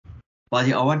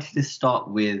Baljit, I wanted to start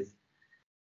with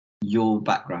your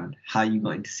background, how you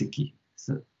got into Sikhi.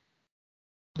 So,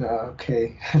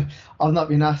 Okay, I've not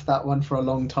been asked that one for a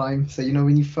long time. So,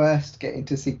 when you first get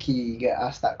into Sikhi, you get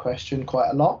asked that question quite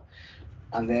a lot.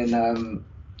 And then,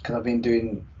 because I've been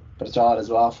doing Prachar as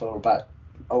well for about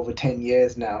over 10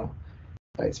 years now,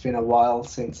 but it's been a while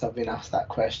since I've been asked that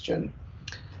question.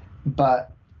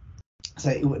 But so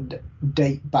it would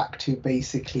date back to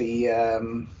basically,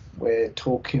 we're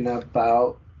talking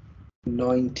about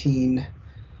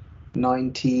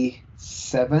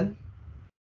 1997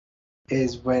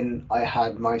 is when I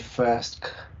had my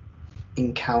first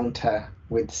encounter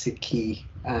with Sikhi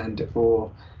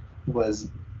or was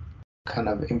kind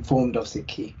of informed of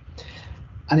Sikhi.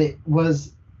 And it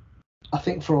was, I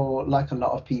think for like a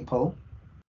lot of people,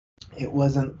 it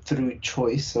wasn't through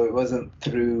choice. So it wasn't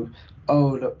through,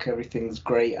 oh, look, everything's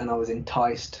great, and I was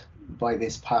enticed by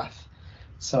this path.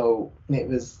 So it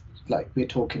was like, we're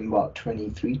talking about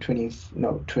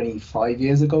 25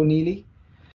 years ago nearly.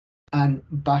 And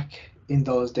back in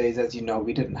those days, as you know,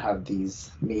 we didn't have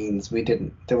these means.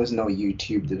 There was no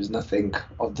YouTube, there was nothing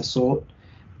of the sort.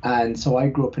 And so I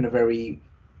grew up in a very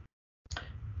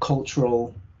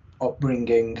cultural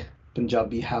upbringing,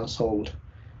 Punjabi household.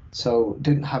 So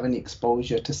didn't have any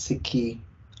exposure to Sikhi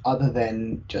other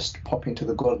than just popping to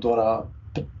the Gurdwara,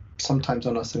 but sometimes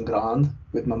on a Sangrand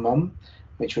with my mum,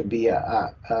 which would be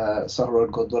at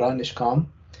Saharod Gurdwara, Nishkam,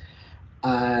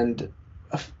 and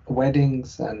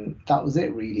weddings, and that was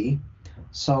it really.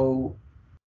 So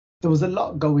there was a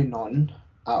lot going on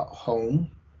at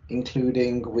home,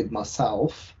 including with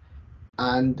myself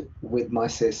and with my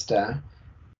sister,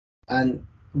 and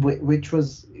which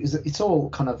was, it's all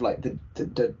kind of like the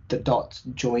dots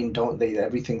join, don't they?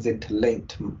 Everything's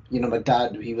interlinked. My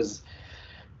dad, he was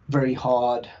very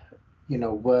hard,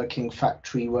 working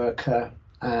factory worker,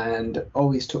 and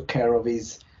always took care of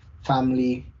his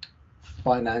family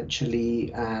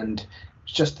financially, and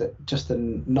just a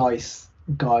nice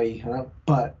guy,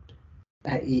 but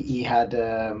he had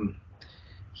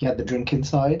the drinking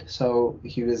side. So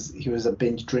he was a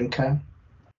binge drinker,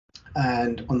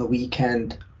 and on the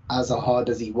weekend, as hard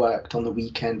as he worked on the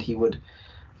weekend, he would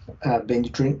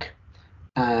binge drink,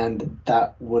 and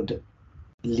that would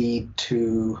lead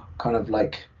to kind of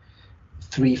like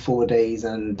 3-4 days,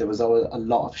 and there was always a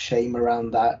lot of shame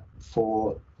around that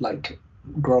for like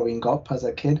growing up as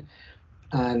a kid,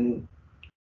 and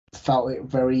felt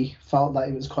that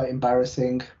it was quite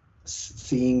embarrassing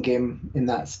seeing him in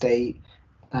that state.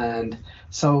 And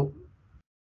so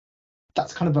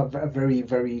that's kind of a very,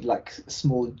 very like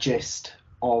small gist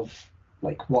of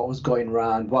like what was going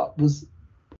around, what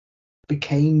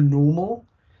became normal,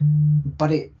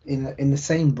 but it in the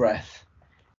same breath,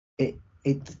 it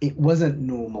wasn't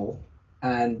normal,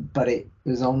 but it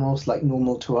was almost like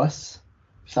normal to us,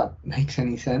 if that makes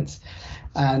any sense.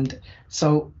 And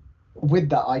so with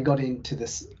that, I got into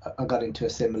a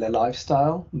similar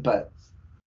lifestyle, but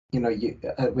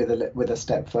with a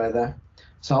step further.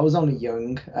 So I was only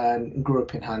young and grew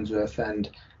up in Handsworth, and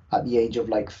at the age of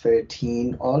like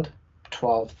 13 odd,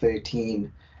 12,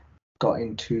 13, got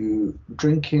into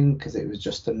drinking because it was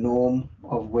just the norm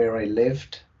of where I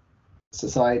lived,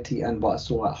 society, and what I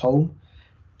saw at home.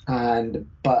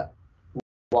 But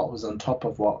what was on top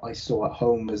of what I saw at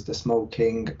home was the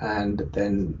smoking, and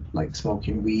then like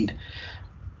smoking weed.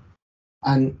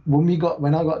 And when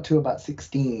I got to about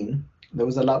 16, there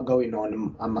was a lot going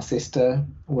on, and my sister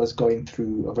was going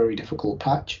through a very difficult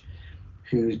patch,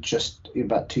 who's just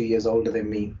about 2 years older than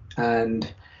me. And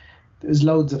there's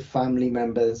loads of family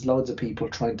members, loads of people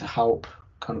trying to help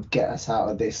kind of get us out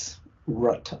of this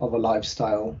rut of a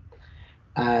lifestyle,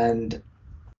 and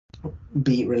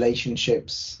be it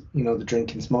relationships, the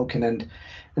drinking, smoking, and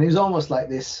it was almost like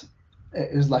this.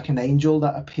 It was like an angel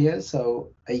that appears. So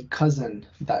a cousin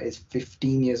that is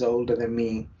 15 years older than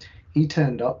me, he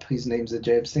turned up. His name's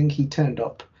Baljit Singh. He turned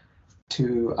up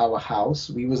to our house.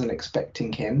 We wasn't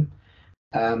expecting him.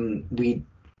 We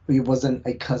wasn't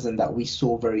a cousin that we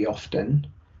saw very often,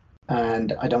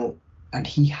 and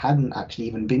he hadn't actually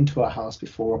even been to our house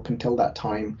before up until that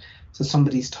time. So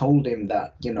somebody's told him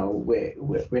that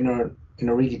we're in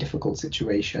a really difficult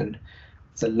situation.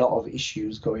 There's a lot of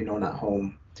issues going on at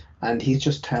home, and he's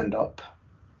just turned up,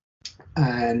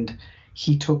 and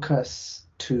he took us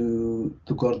to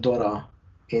the Gurdwara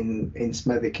in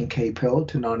Smethwick in Cape Hill,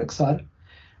 to Nanaksar.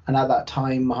 And at that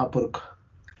time, Mahapurkh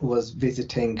was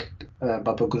visiting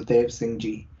Baba Gurdev Singh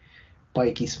Ji,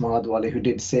 Pai Ki Smaad Wale, who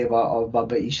did Seva of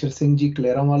Baba Ishar Singh Ji,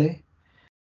 Klera Wale.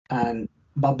 And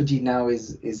Babaji now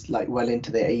is like well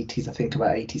into their 80s, I think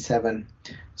about 87.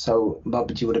 So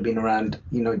Babaji would have been around,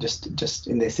 just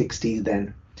in their 60s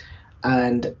then.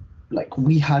 And like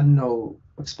we had no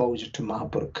exposure to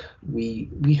Mahaprabhu.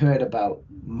 We heard about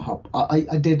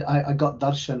Mahaprabhu. I got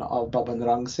darshan of Baba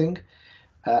Narang Singh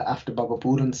after Baba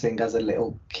Puran Singh as a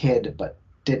little kid, but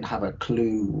didn't have a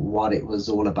clue what it was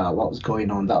all about, what was going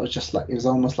on. That was just like, it was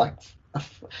almost like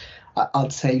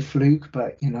I'd say fluke,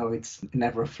 but it's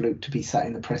never a fluke to be sat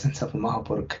in the presence of a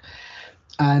Mahaprabhu.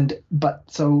 But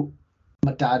so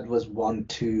my dad was one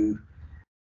to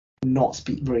not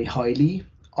speak very highly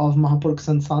of Mahaprabhu's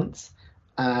and sons,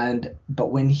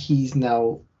 but when he's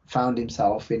now found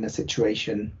himself in a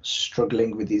situation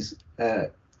struggling with his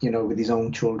with his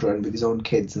own children, with his own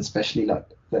kids, and especially like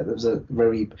there was a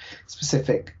very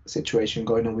specific situation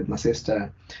going on with my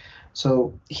sister.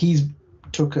 So he's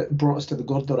brought us to the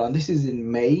Gurdwara, and this is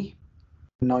in May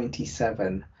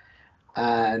 '97,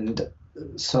 and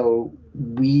so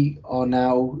we are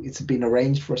now. It's been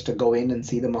arranged for us to go in and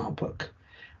see the Mahaprabhu.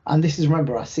 And this is,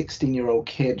 remember, a 16-year-old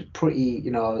kid, pretty,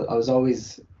 I was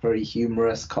always very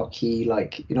humorous, cocky,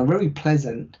 like, very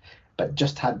pleasant, but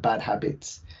just had bad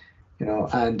habits,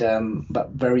 but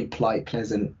very polite,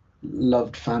 pleasant,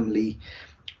 loved family.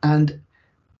 And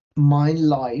my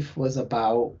life was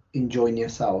about enjoying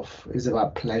yourself. It was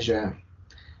about pleasure.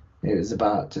 It was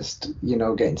about just,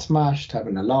 getting smashed,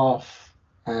 having a laugh.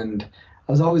 And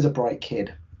I was always a bright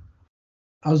kid.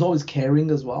 I was always caring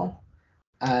as well.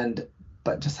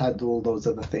 But just had all those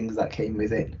other things that came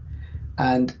with it.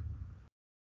 And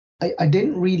I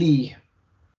didn't really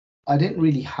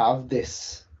have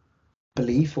this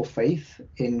belief or faith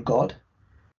in God,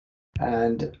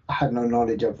 and I had no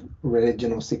knowledge of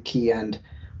religion or Sikhi, and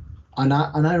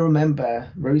I remember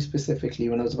very specifically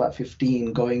when I was about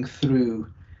 15 going through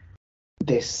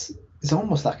this. It's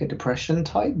almost like a depression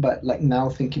type, but like now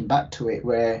thinking back to it,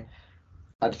 where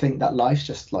I'd think that life's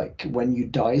just like when you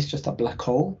die, it's just a black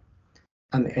hole.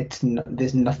 And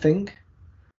there's nothing,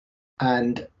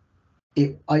 and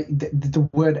the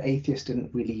word atheist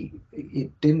didn't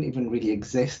even really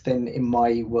exist in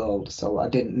my world, so I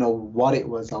didn't know what it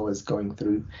was I was going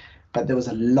through, but there was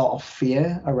a lot of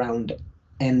fear around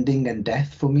ending and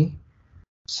death for me.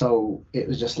 So it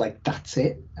was just like, that's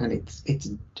it, and it's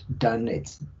done.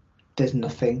 There's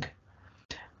nothing.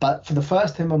 But for the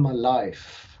first time in my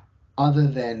life, other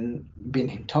than being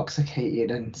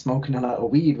intoxicated and smoking a lot of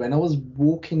weed, when I was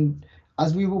walking,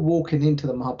 as we were walking into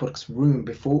the Mahaprabhu's room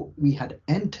before we had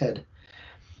entered,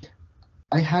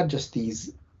 I had just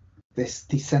these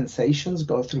sensations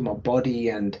go through my body,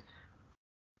 and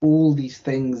all these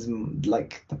things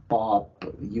like the barb,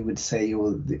 you would say,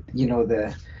 or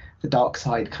the dark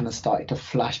side kind of started to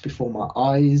flash before my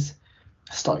eyes.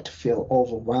 I started to feel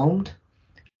overwhelmed,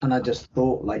 and I just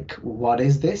thought, like, what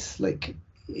is this? Like,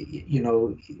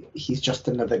 he's just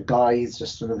another guy, he's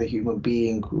just another human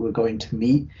being who we're going to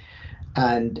meet.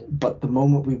 But the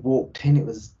moment we walked in, it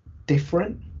was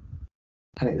different,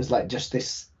 and it was like just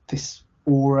this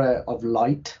aura of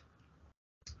light,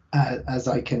 as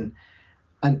I can,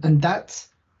 and that's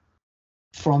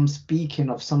from speaking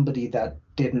of somebody that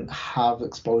didn't have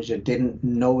exposure, didn't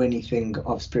know anything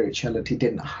of spirituality,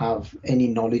 didn't have any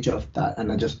knowledge of that, and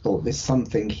I just thought, there's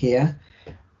something here.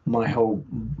 My whole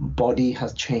body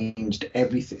has changed,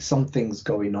 everything, something's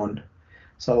going on.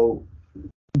 So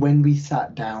when we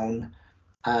sat down,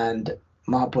 and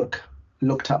Mahaprabhu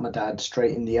looked at my dad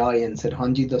straight in the eye and said,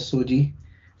 Hanji Dasoji,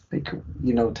 like,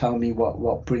 tell me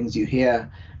what brings you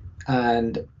here.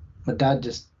 And my dad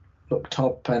just looked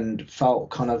up and felt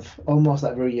kind of almost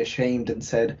like very ashamed and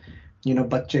said,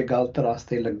 Bacche galat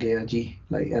raste lag gaya ji,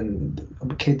 like, and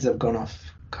kids have gone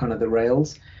off kind of the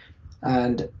rails.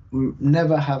 And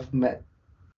never have met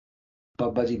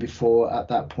Babaji before at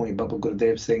that point, Baba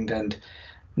Gurdev Singh, and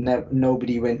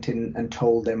nobody went in and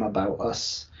told them about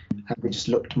us. And they just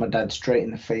looked my dad straight in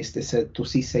the face. They said,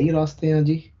 Tusi sahi raste hain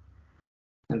ji?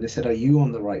 And they said, are you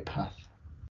on the right path?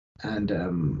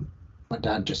 And my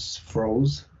dad just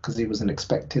froze, because he wasn't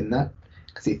expecting that,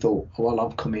 because he thought, well,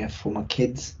 I've come here for my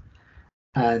kids.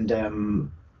 And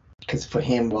because for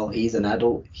him, well, he's an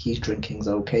adult, his drinking's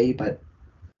okay, but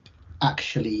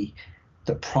actually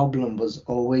the problem was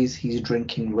always his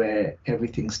drinking, where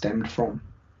everything stemmed from.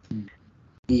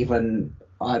 Even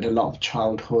I had a lot of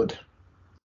childhood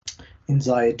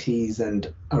anxieties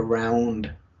and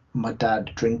around my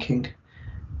dad drinking,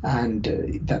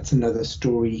 and that's another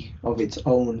story of its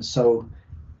own. So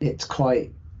it's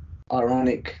quite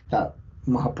ironic that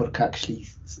Mahaprabhu actually,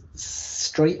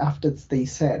 straight after they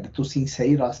said Tusi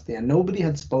sahi raste, and nobody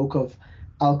had spoke of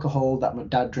alcohol that my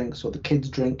dad drinks or the kids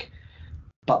drink,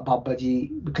 but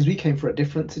Babaji, because we came for a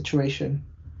different situation,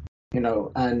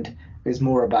 and it was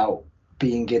more about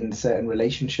being in certain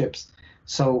relationships.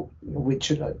 So,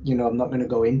 which I'm not going to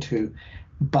go into,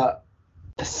 but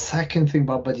the second thing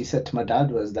Baba Ji said to my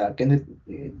dad was that,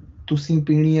 ਕਹਿੰਦੇ ਤੁਸੀਂ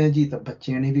ਪੀਣੀ ਹੈ ਜੀ ਤਾਂ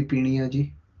ਬੱਚਿਆਂ ਨੇ ਵੀ ਪੀਣੀ ਹੈ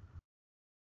ਜੀ.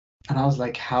 And I was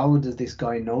like, how does this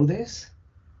guy know this?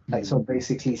 Like, so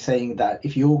basically saying that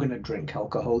if you're going to drink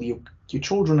alcohol, your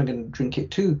children are going to drink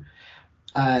it too.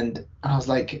 And I was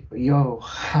like, yo,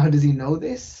 how does he know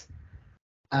this?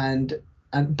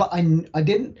 But I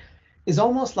didn't. It's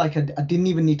almost like I didn't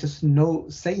even need to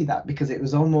say that, because it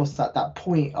was almost at that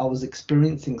point I was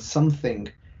experiencing something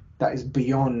that is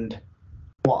beyond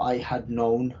what I had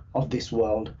known of this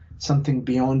world, something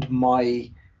beyond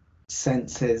my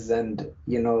senses, and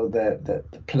the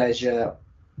pleasure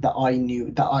that I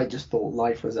knew, that I just thought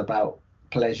life was about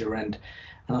pleasure, and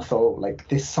I thought, like,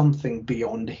 there's something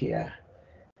beyond here.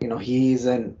 He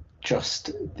isn't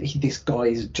just this guy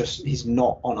is just, he's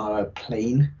not on our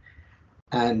plane.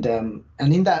 And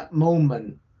in that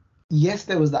moment, yes,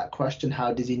 there was that question,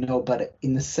 how does he know? But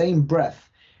in the same breath,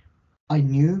 I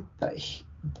knew that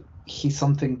he's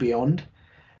something beyond,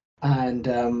 and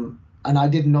I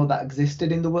didn't know that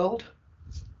existed in the world.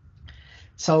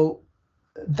 So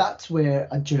that's where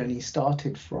a journey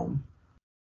started from.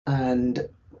 And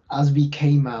as we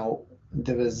came out,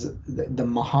 there was the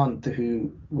Mahant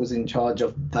who was in charge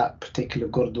of that particular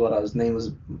Gurdwara. His name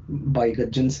was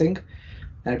Baljit Singh.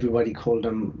 Everybody called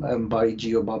him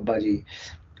Baiji or Babaji.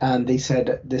 And they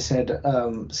said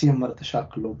Siamart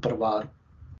Shaklu Parvar.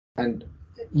 And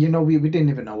we didn't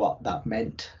even know what that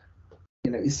meant.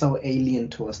 It's so alien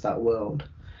to us, that world.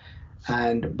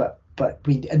 And but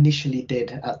we initially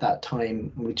did at that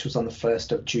time, which was on the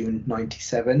 1st of June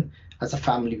 97, as a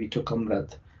family we took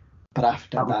Amrit. But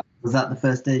after that, was that the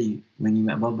first day when you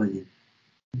met Babaji?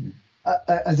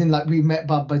 As in, like, we met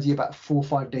Babaji about 4 or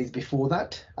 5 days before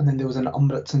that, and then there was an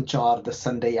Amrit Sanchar the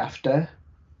Sunday after.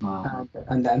 Wow.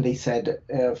 And then they said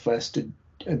first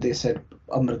they said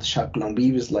Amrit Shaklam.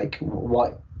 We was like,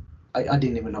 what? I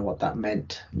didn't even know what that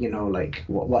meant. Like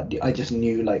what I just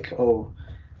knew, like, oh,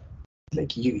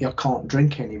 like you can't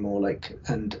drink anymore. Like,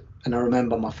 and I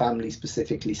remember my family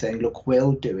specifically saying, look,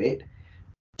 we'll do it,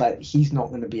 but he's not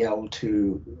going to be able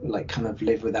to, like, kind of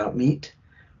live without meat.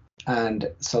 And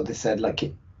so they said,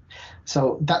 like,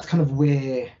 so that's kind of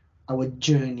where our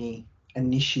journey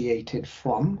initiated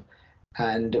from.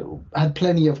 And I had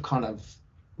plenty of kind of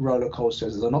roller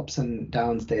coasters and ups and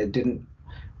downs there.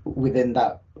 Within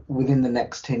the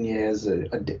next 10 years,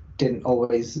 I didn't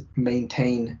always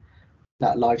maintain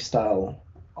that lifestyle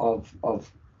of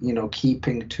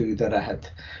keeping to that I had,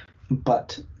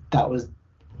 but that was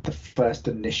the first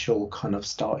initial kind of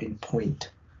starting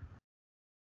point.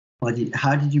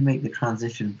 How did you make the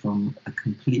transition from a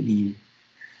completely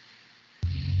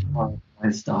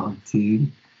lifestyle to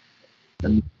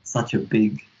such a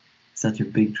big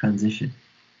transition?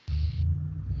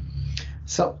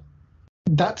 So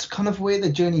that's kind of where the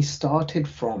journey started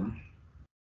from,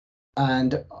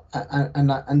 and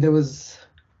there was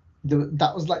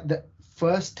that was like the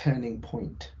first turning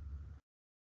point,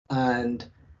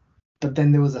 but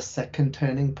then there was a second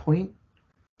turning point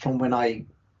from when I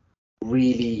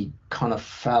really kind of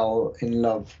fell in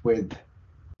love with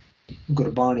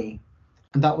Gurbani,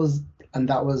 and that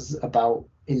was about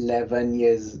 11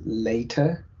 years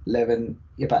later. 11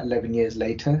 years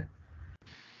later.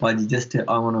 Well,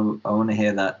 I want to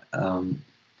hear that,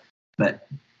 but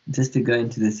just to go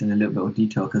into this in a little bit of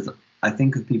detail, because I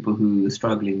think of people who are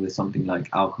struggling with something like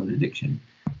alcohol addiction,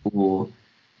 or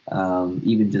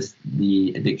even just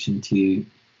the addiction to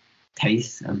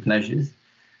tastes and pleasures,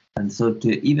 and so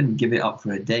to even give it up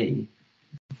for a day,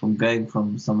 from going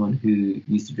from someone who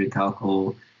used to drink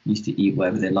alcohol, used to eat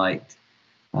whatever they liked,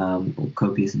 or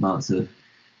copious amounts of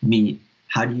meat.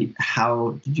 How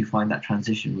did you find that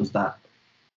transition? Was that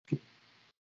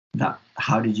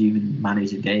how did you even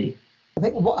manage a day? I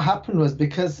think what happened was,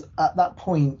 because at that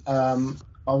point I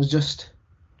was just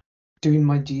doing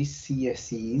my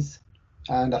GCSEs,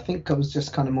 and I think I was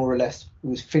just kind of more or less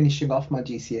was finishing off my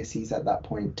GCSEs at that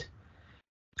point.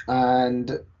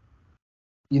 And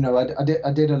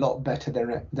I did a lot better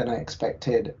than I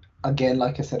expected. Again,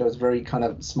 like I said, I was a very kind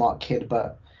of smart kid,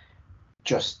 but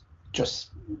just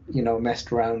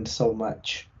messed around so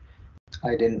much.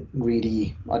 I didn't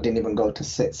even go to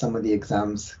sit some of the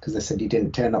exams, because they said you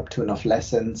didn't turn up to enough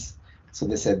lessons. So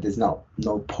they said there's no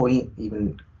point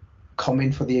even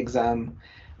coming for the exam.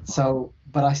 So,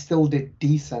 but I still did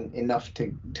decent enough to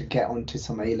get onto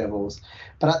some A levels.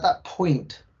 But at that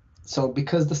point, so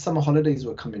because the summer holidays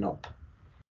were coming up,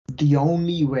 the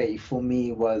only way for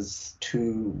me was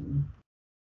to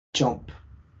jump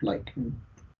like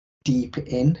deep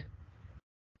in.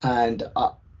 And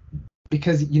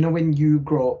because when you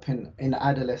grow up in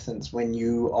adolescence, when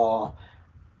you are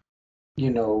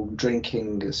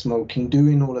drinking, smoking,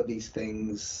 doing all of these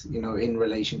things, in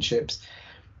relationships,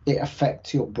 it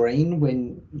affects your brain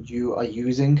when you are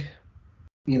using,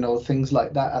 things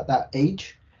like that at that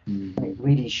age. And it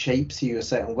really shapes you a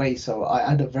certain way. So I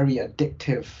had a very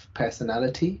addictive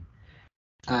personality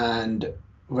and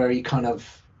very kind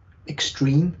of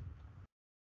extreme.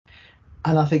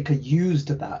 And I think I used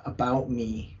that about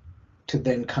me to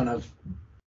then kind of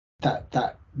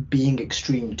that being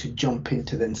extreme to jump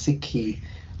into then Sikhi.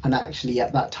 And actually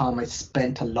at that time I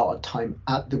spent a lot of time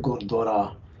at the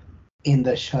Gurdwara in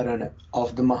the Sharan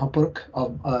of the Mahapurkh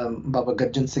of Baba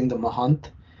Gurjan Singh the Mahant,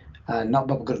 not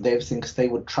Baba Gurdev Singh, because they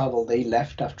would travel. They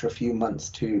left after a few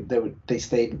months they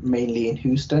stayed mainly in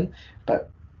Houston, but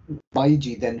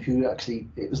Baiji then, who actually,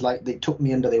 it was like they took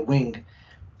me under their wing,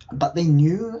 but they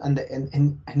knew, and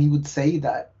he would say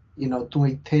that, tu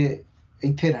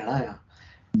ਇੱਥੇ ਰਹਿਣਾ ਆ,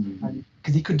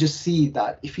 because he could just see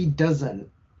that if he doesn't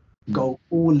go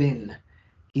all in,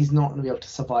 he's not going to be able to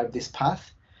survive this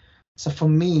path. So for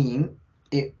me,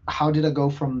 how did I go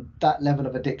from that level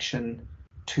of addiction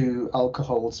to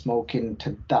alcohol, smoking,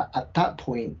 to that? At that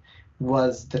point,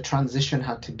 was the transition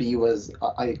had to be was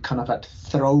I kind of had to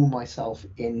throw myself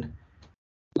in,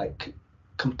 like,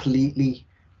 completely,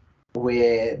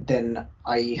 where then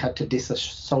I had to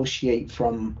disassociate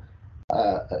from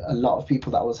a lot of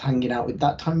people that I was hanging out with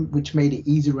that time, which made it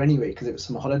easier anyway because it was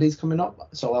some holidays coming up.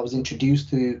 So I was introduced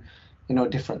to,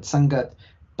 different sangat,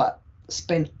 but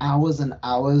spent hours and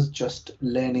hours just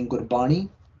learning Gurbani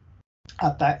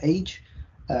at that age.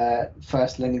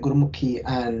 First learning Gurmukhi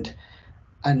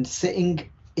and sitting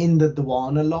in the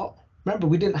Diwan a lot. Remember,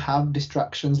 we didn't have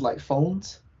distractions like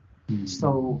phones.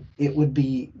 So it would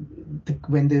be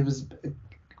when there was,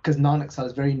 because Nanak Sahib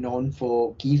is very known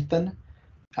for Kirtan,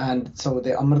 and so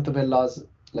the Amrita Velas,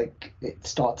 like, it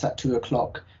starts at 2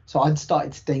 o'clock. So I'd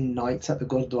started staying nights at the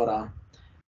Gurdwara,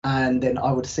 and then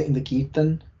I would sit in the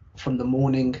Kirtan from the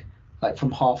morning, like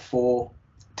from 4:30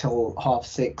 till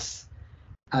 6:30,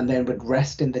 and then would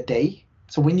rest in the day.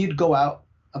 So when you'd go out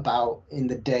about in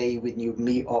the day, when you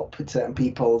meet up with certain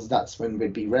people, that's when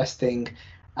we'd be resting,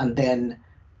 and then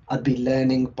I'd be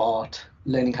learning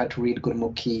how to read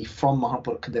Gurmukhi from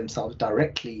Mahapurkh themselves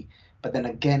directly, but then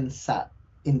again sat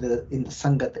in the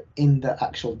Sangat in the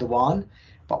actual Diwan.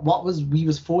 But we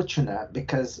was fortunate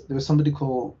because there was somebody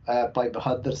called Bhai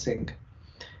Bahadur Singh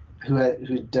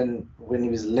who'd done, when he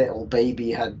was a little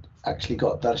baby, had actually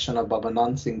got darshan of Baba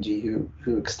Nand Singh Ji,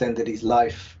 who extended his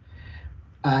life,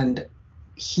 and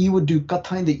he would do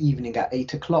katha in the evening at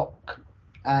 8 o'clock,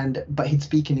 but he'd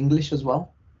speak in English as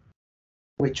well,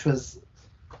 which was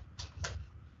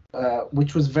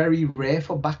very rare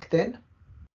for back then.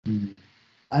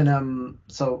 And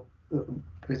so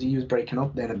because you was breaking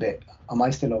up then a bit, am I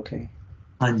still okay?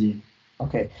 Anji.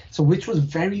 Okay, so which was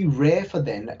very rare for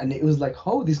then, and it was like,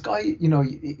 oh, this guy,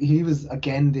 he was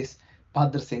again this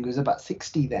Badr Singh, who was about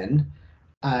 60 then,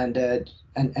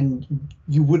 and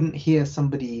you wouldn't hear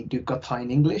somebody do Gatha in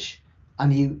English,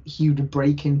 and he would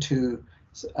break into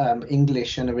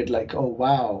English, and it would like, oh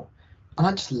wow, and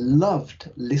I just loved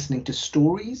listening to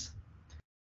stories.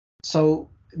 So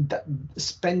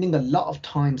spending a lot of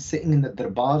time sitting in the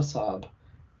Darbar Sahib,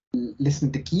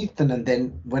 listening to Kirtan, and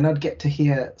then when I'd get to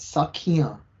hear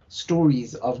Sakhiyan,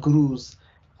 stories of Gurus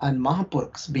and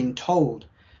Mahapurkhs being told,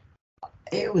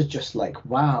 it was just like,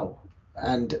 wow.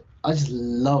 And I just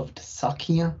loved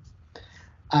Sakhiyan.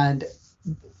 And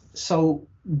so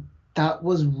that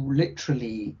was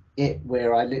literally it,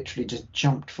 where I literally just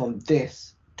jumped from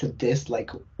this to this,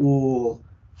 like all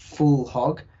full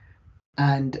hog.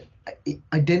 And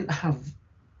I didn't have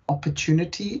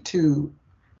opportunity to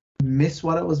miss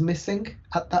what I was missing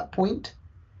at that point.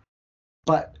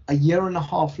 But a year and a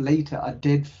half later, I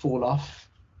did fall off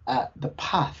at the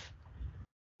path.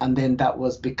 And then that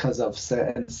was because of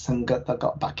certain sangat I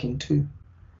got back into,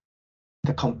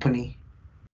 the company.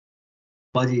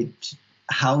 Baljit,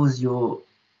 how was your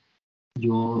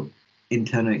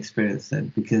internal experience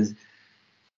then? Because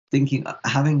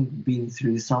having been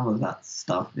through some of that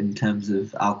stuff in terms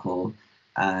of alcohol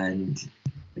and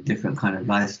a different kind of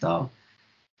lifestyle,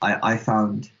 I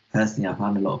found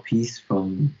a lot of peace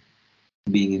from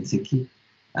being in Sikhi.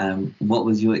 What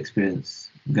was your experience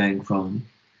going from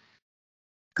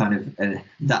kind of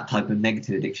that type of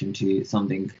negative addiction to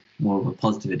something more of a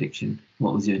positive addiction?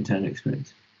 What was your internal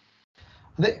experience?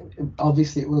 I think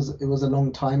obviously it was a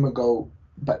long time ago,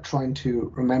 but trying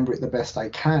to remember it the best I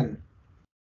can.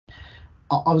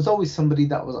 I was always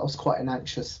somebody I was quite an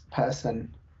anxious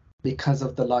person because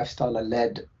of the lifestyle I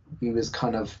led. There was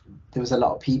a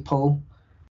lot of people,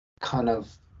 kind of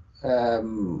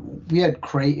we had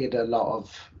created a lot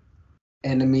of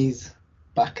enemies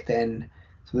back then.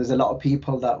 So there's a lot of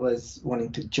people that was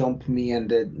wanting to jump me, and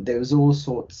there was all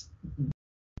sorts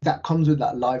that comes with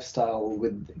that lifestyle,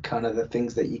 with kind of the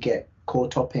things that you get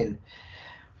caught up in.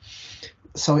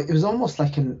 So it was almost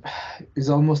like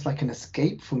an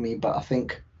escape for me. But I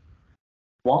think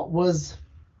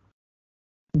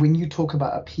when you talk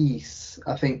about a piece,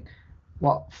 I think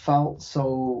what felt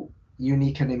so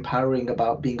unique and empowering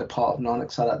about being a part of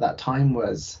Nanak at that time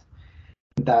was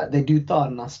that they do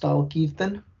Tarna style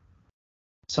Kirtan.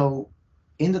 So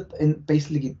in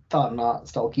basically Tarna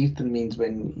style Kirtan means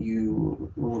when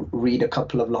you read a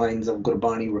couple of lines of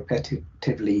Gurbani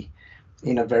repetitively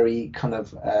in a very kind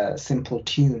of simple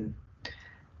tune,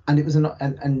 and it was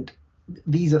and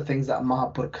these are things that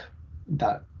Mahapurkh,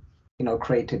 that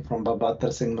created from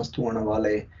Baljit Singh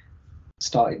Mastuana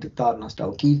started Tarna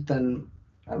style Kirtan.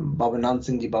 Baba Nand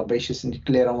Singh Ji, Baba Baljit Singh Ji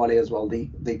Kleran Wale as well.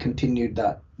 They continued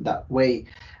that way,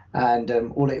 and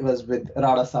all it was with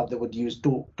Rada Sahib, they would use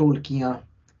Tolkiyan.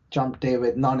 Jamte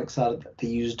with Nanak Sar, they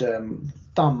used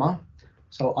Tama,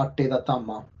 so Atte da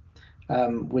Tama,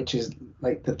 which is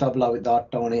like the tabla with the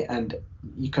atta on it, and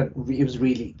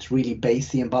it's really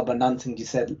bassy. And Baba Nand Singh Ji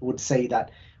would say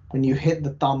that when you hit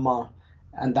the Tama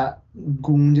and that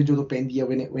gunj jo pendi hai,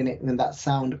 when that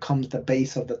sound comes, the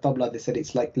bass of the tabla, they said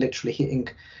it's like literally hitting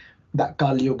that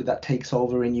Kalyug that takes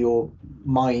over in your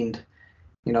mind.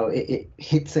 It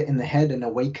hits it in the head and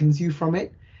awakens you from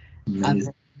it.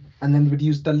 And then we'd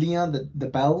use Daliya, the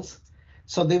bells.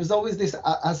 So there was always this,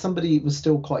 as somebody was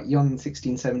still quite young,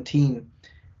 16, 17,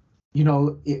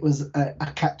 it was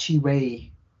a catchy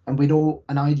way. And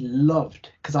I loved,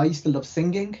 because I used to love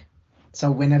singing.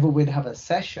 So whenever we'd have a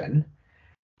session,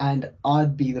 and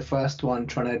I'd be the first one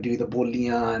trying to do the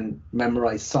boliyan and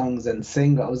memorize songs and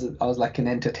sing. I was like an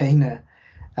entertainer,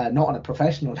 not on a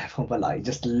professional level, but like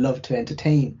just loved to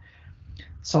entertain.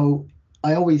 So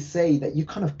I always say that you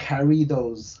kind of carry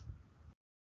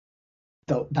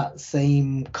that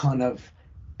same kind of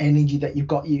energy that you've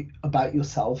got about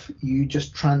yourself. You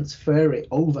just transfer it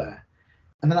over.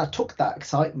 And then I took that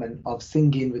excitement of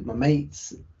singing with my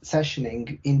mates,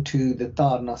 sessioning, into the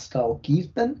Tarna style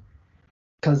Kirtan,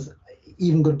 because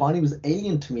even Gurbani was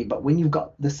alien to me. But when you've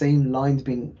got the same lines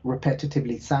being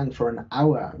repetitively sang for an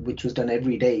hour, which was done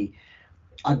every day,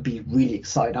 I'd be really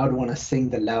excited. I'd want to sing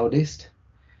the loudest.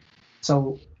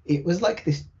 So it was like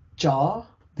this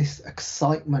this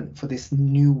excitement for this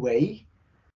new way.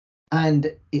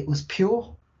 And it was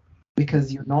pure,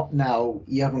 because you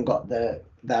haven't got the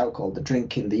alcohol, the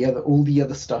drinking, all the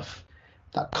other stuff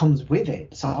that comes with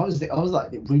it. So I was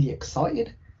like really excited.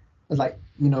 I was like,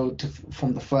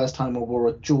 from the first time I wore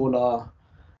a chola,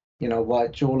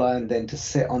 white chola, and then to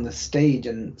sit on the stage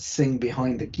and sing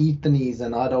behind the kirtanis,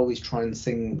 and I'd always try and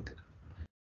sing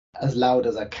as loud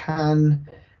as I can.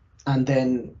 And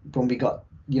then when we got,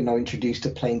 introduced to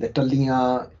playing the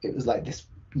Daliya, it was like this,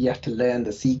 you have to learn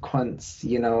the sequence,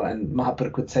 and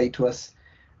Mahapurkh would say to us,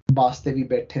 Baste bhi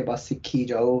baithe bas sikhi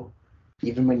jao.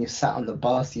 Even when you sat on the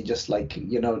bus, you just like,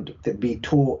 to be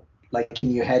taught like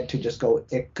in your head to just go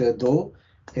ek do,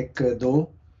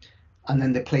 and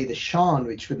then they play the shan,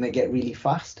 which when they get really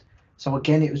fast. So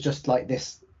again, it was just like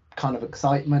this kind of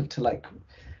excitement to like,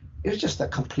 it was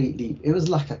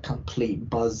like a complete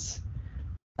buzz.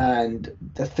 And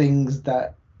the things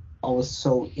that I was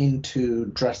so into,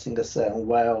 dressing a certain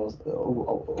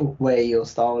way or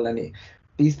style, and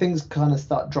these things kind of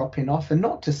start dropping off. And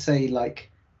not to say like,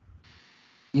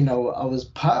 I was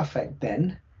perfect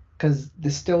then, because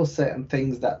there's still certain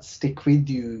things that stick with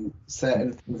you,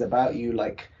 certain things about you,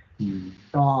 like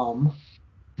calm.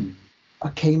 I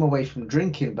came away from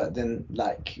drinking, but then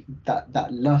like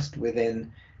that lust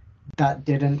within, that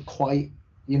didn't quite,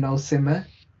 simmer.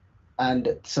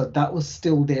 And so that was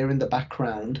still there in the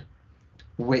background,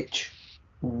 which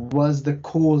was the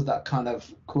cause that kind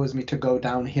of caused me to go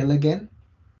downhill again.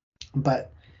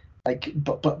 But like,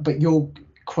 but your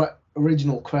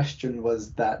original question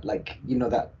was that, like,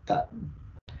 that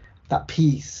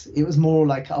piece. It was more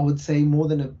like, I would say, more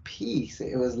than a piece.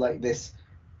 It was like this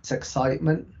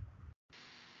excitement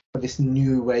for this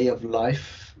new way of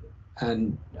life,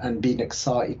 and being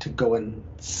excited to go and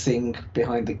sing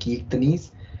behind the kirtanis.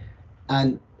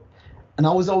 And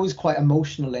I was always quite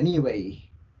emotional anyway.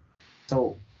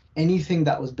 So anything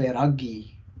that was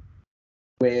Bairagi,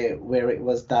 where it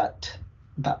was that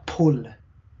pull,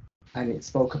 and it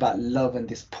spoke about love and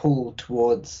this pull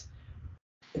towards,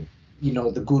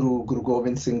 the Guru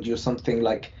Gobind Singh Ji or something,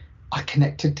 like, I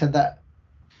connected to that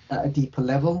at a deeper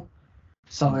level.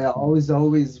 So I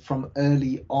always from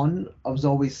early on, I was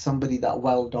always somebody that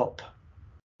welled up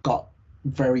got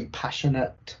very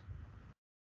passionate.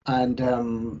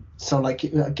 And so like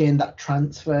again, that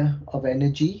transfer of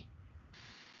energy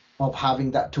of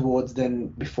having that towards then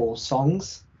before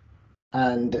songs,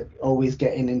 and always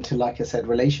getting into, like I said,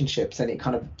 relationships, and it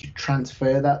kind of, you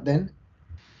transfer that then.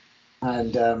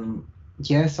 And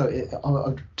yeah, so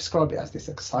I'll describe it as this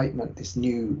excitement, this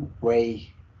new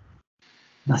way.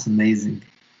 That's amazing.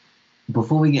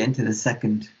 Before we get into the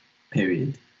second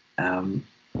period, I want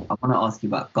to ask you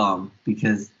about calm,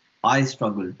 because I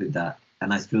struggled with that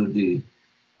and I still do.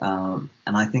 And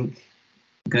I think,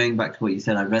 going back to what you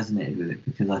said, I resonated with it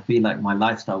because I feel like my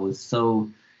lifestyle was so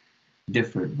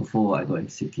different before I got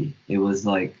into Sikhi. It was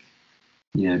like,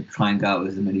 try and go out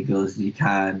with as many girls as you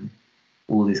can,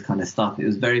 all this kind of stuff. It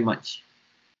was very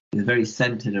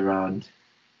centered around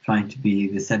trying to be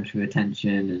the center of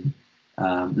attention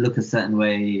and look a certain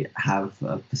way, have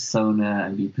a persona,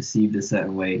 and be perceived a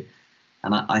certain way.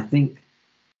 And I think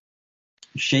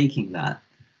shaking that,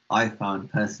 I found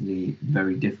personally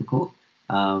very difficult.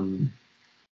 And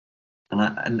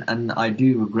I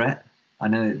do regret. I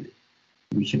know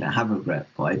we shouldn't have regret,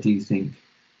 but I do think,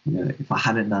 if I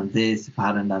hadn't done this, if I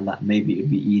hadn't done that, maybe it'd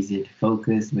be easier to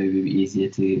focus. Maybe it'd be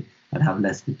easier I'd have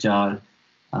less vijal.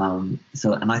 And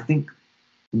I think,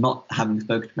 not having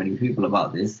spoken to many people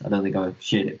about this, I don't think I've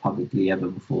shared it publicly ever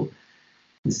before,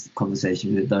 this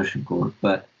conversation with Darshan Kaur,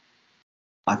 but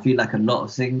I feel like a lot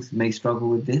of things may struggle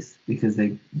with this because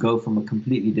they go from a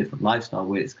completely different lifestyle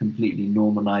where it's completely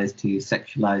normalized to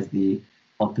sexualize the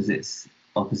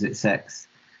opposite sex,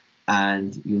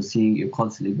 and you're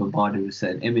constantly bombarded with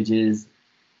certain images.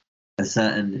 A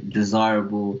certain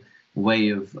desirable way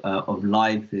of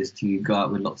life is to go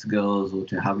out with lots of girls or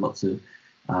to have lots of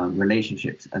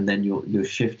relationships, and then you're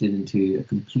shifted into a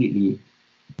completely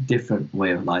different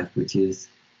way of life, which is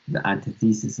the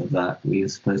antithesis of that, where you're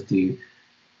supposed to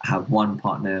have one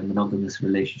partner, monogamous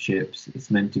relationships. You're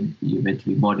meant to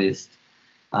be modest.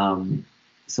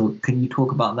 So can you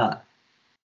talk about that?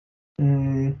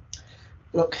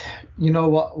 Look, you know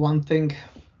what? One thing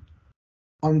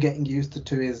I'm getting used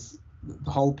to is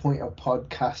the whole point of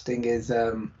podcasting is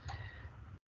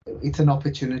it's an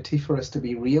opportunity for us to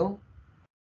be real,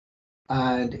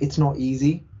 and it's not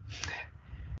easy.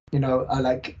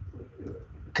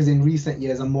 Because in recent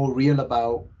years I'm more real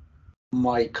about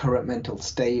my current mental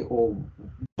state,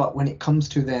 but when it comes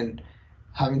to then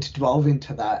having to delve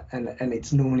into that, and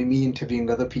it's normally me interviewing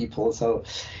other people, so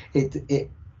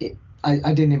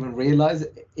I didn't even realize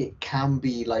it can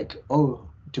be like, oh,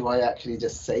 do I actually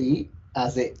just say it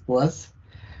as it was,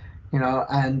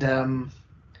 and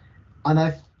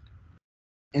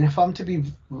if I'm to be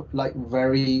like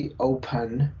very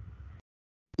open,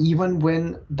 even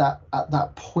when at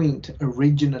that point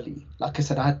originally, like I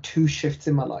said, I had two shifts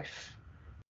in my life.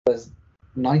 It was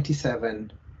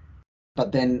 97,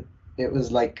 but then it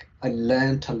was like I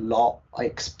learned a lot, I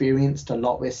experienced a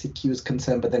lot where Sikhi was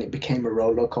concerned, but then it became a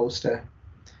roller coaster,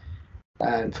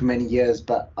 and for many years.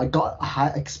 But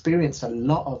I experienced a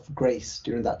lot of grace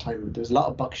during that time. There was a lot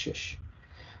of bakshish.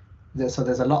 So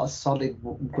there's a lot of solid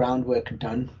groundwork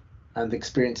done, and the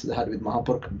experiences I had with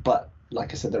Mahaprabhu. But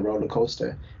like I said, the roller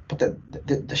coaster. But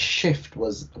the shift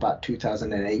was about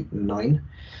 2008 and 9.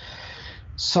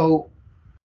 So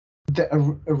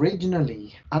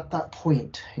originally at that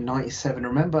point in 97,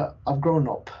 remember, I've grown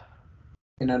up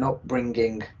in an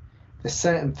upbringing. There's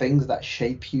certain things that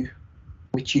shape you,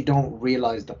 which you don't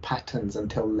realize the patterns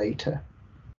until later.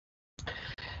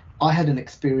 I had an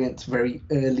experience very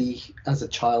early as a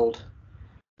child,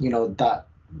 that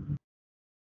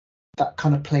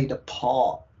kind of played a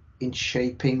part in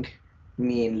shaping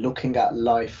me in looking at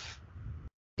life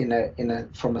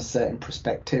from a certain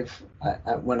perspective.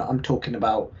 When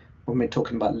we're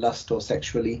talking about lust or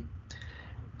sexually,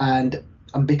 and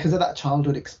because of that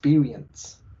childhood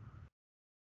experience,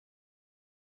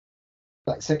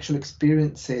 like sexual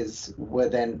experiences were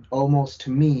then almost,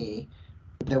 to me,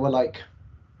 they were like,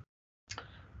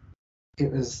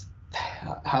 it was,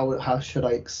 how should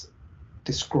I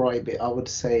describe it? I would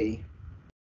say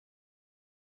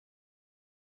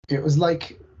it was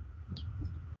like,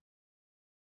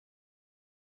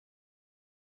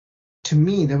 to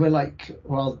me, they were like,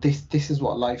 well, this is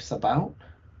what life's about.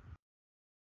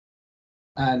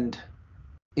 And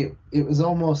it was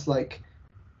almost like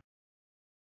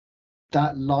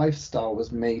that lifestyle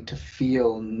was made to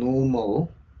feel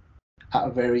normal at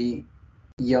a very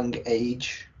young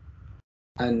age.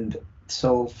 And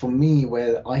so for me,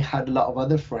 where I had a lot of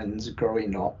other friends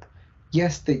growing up,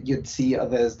 yes, that you'd see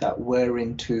others that were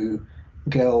into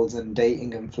girls and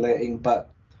dating and flirting, but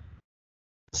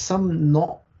some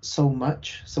not so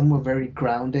much. Some were very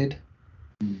grounded.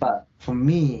 But for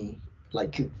me,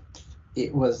 like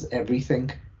it was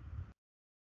everything.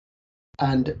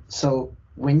 And so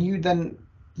when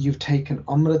you've taken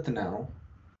Amrit now,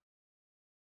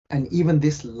 and even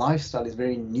this lifestyle is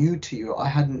very new to you. I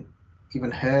hadn't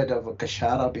even heard of a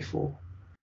kashara before.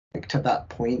 Like to that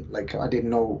point, like I didn't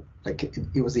know like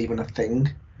it was even a thing.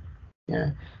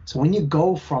 Yeah. So when you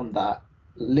go from that,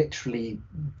 literally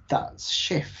that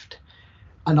shift,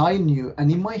 and I knew, and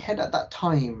in my head at that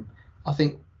time, I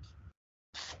think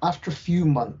after a few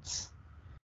months,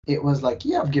 it was like,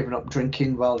 yeah, I've given up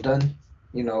drinking, well done.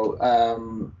 You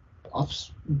know, I've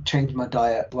changed my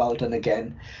diet, well done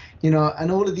again. You know,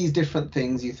 and all of these different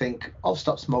things. You think, I've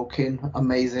stopped smoking,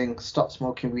 amazing. Stop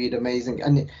smoking weed, amazing.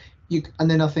 And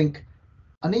then I think,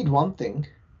 I need one thing.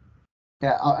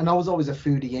 Yeah, and I was always a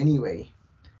foodie anyway.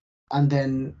 And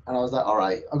I was like, all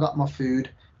right, I got my food.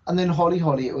 And then Holly,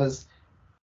 it was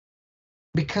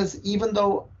because even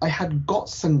though I had got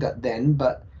Sangat then,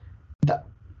 but that,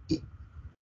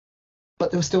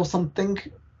 but there was still something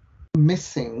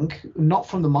missing, not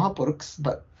from the Mahapurukhs,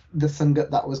 but the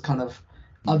Sangat that was kind of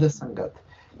other Sangat.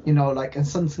 You know, like, and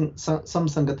some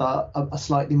Sangat are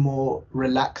slightly more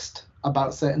relaxed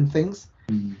about certain things.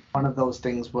 Mm. One of those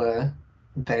things were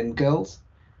then girls.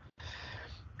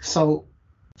 So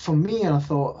for me, I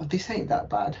thought, this ain't that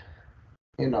bad.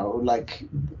 You know, like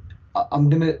I'm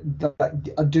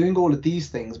doing all of these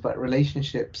things, but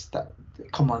relationships, that,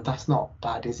 come on, that's not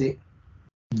bad, is it?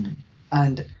 Mm.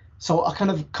 And so I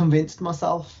kind of convinced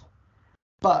myself.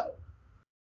 But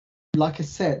like I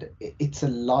said, it's a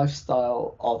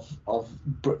lifestyle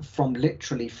from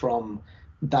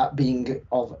that being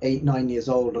of 8, 9 years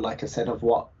old, like I said, of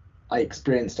what I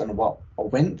experienced and what I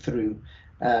went through.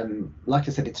 Like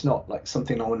I said, it's not like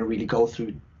something I want to really go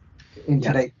through in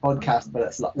today's podcast,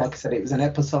 but like I said, it was an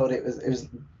episode. It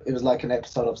was like an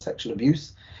episode of sexual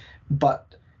abuse,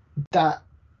 but that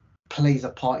plays a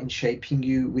part in shaping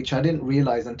you, which I didn't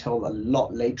realize until a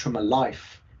lot later in my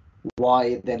life,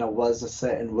 why then I was a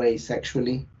certain way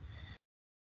sexually.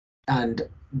 And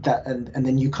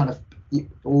then you kind of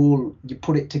you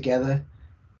put it together,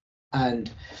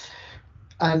 and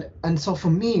so for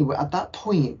me at that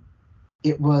point,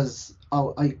 it was,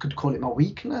 I could call it my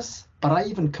weakness, but I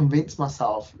even convinced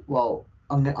myself, well,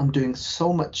 I'm doing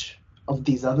so much of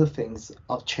these other things,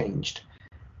 I've changed.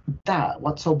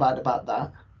 What's so bad about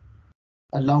that?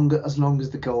 As long as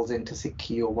the girl's into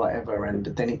Sikhi or whatever, and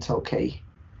then it's okay.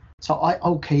 So I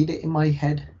okayed it in my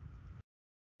head,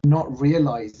 not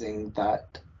realizing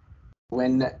that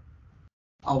when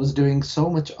I was doing so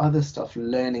much other stuff,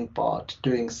 learning part,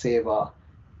 doing seva,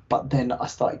 but then I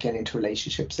started getting into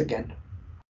relationships again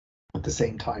at the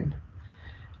same time.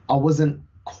 I wasn't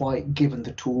quite given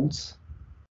the tools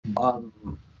by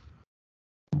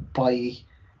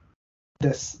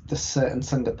the certain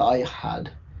sangat that I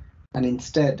had, and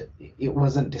instead it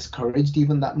wasn't discouraged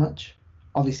even that much.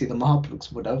 Obviously the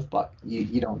Mahapurukhs would have, but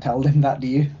you don't tell them that, do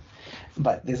you?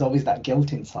 But there's always that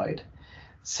guilt inside.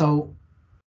 So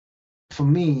for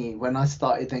me, when I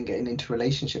started then getting into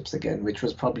relationships again, which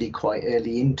was probably quite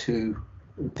early into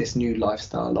this new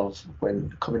lifestyle of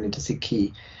when coming into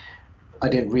Sikhi, I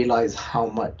didn't realize how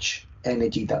much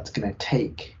energy that's going to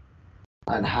take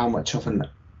and how much of an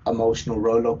emotional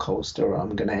roller coaster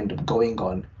I'm going to end up going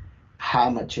on, how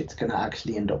much it's going to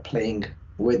actually end up playing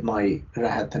with my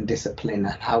rahat and discipline,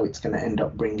 and how it's going to end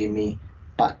up bringing me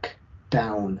back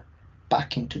down,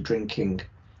 back into drinking.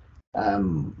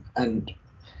 And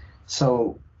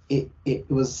so it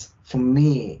was, for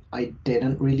me, I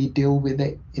didn't really deal with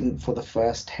it for the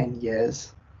first 10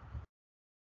 years,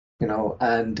 you know,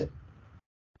 and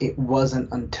it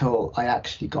wasn't until I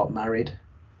actually got married,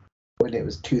 when it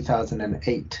was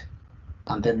 2008,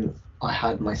 and then I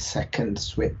had my second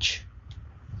switch.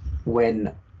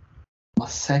 When my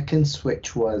second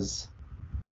switch was,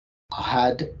 I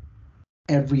had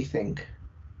everything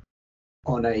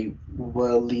on a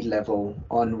worldly level,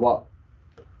 on what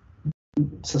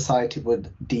society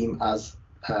would deem as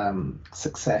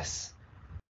success.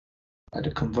 I had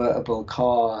a convertible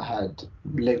car, I had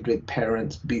lived with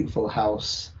parents, beautiful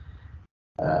house.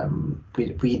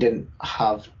 We didn't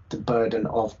have the burden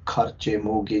of kharche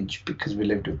mortgage because we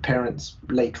lived with parents.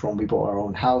 Later on, we bought our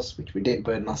own house, which we did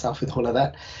burden ourselves with all of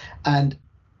that. And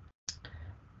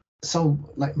so,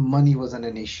 like, money wasn't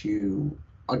an issue.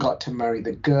 I got to marry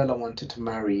the girl I wanted to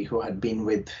marry, who I had been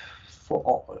with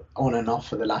for on and off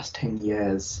for the last 10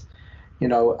 years, you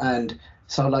know. And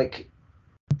so, like,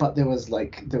 but there was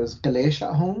Galesh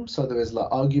at home, so there was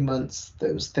like arguments,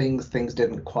 there was things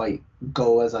didn't quite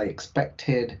go as I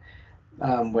expected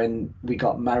when we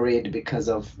got married, because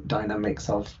of dynamics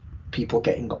of people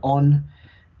getting on.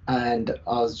 And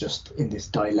I was just in this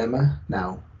dilemma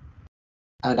now.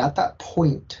 And at that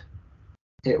point,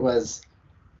 it was,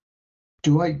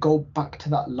 do I go back to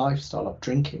that lifestyle of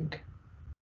drinking,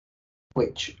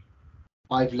 which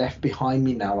I've left behind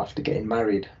me now after getting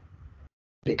married?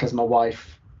 Because my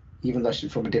wife, even though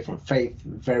she's from a different faith,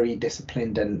 very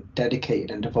disciplined and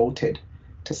dedicated and devoted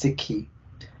to Sikhi.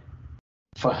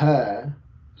 For her,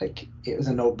 like, it was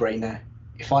a no-brainer.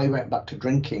 If I went back to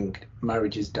drinking,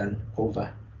 marriage is done,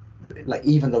 over. Like,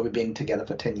 even though we've been together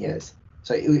for 10 years.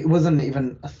 So it wasn't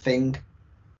even a thing.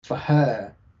 For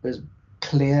her, it was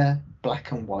clear,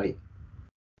 black and white.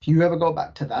 If you ever go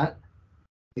back to that,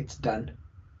 it's done.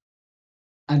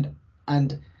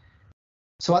 And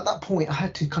so at that point, I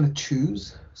had to kind of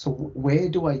choose. So where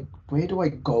do I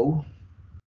go?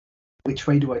 Which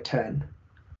way do I turn?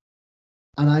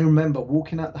 And I remember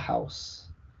walking out the house,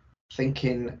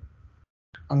 thinking,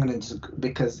 I'm gonna just,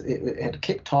 because it had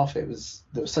kicked off. There was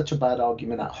such a bad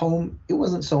argument at home. It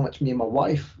wasn't so much me and my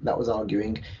wife that was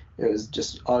arguing. It was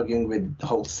just arguing with the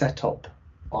whole setup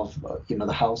of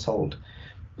the household.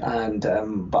 And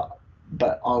but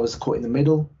I was caught in the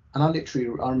middle. And I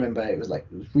remember it was like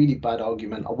a really bad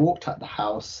argument. I walked out the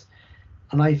house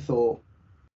and I thought,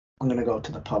 I'm going to go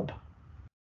to the pub.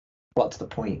 What's the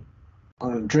point? I'm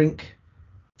going to drink,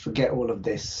 forget all of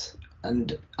this.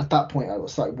 And at that point, I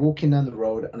was like walking down the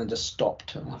road and I just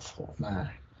stopped. And I thought, man,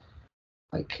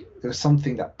 like there was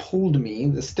something that pulled me.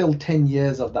 There's still 10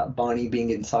 years of that Barney being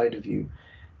inside of you,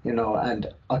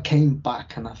 and I came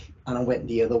back and I went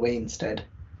the other way instead.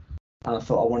 And I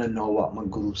thought, I want to know what my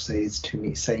guru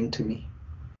saying to me.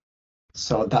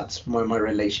 So that's where my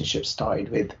relationship started,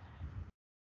 with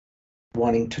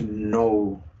wanting to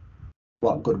know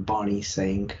what Gurbani is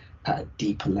saying at a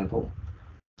deeper level,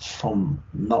 from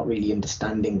not really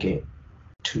understanding it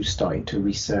to starting to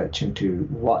research into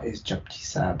what is Japji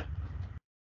Sahib,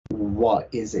 what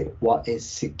is it, what is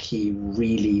Sikhi,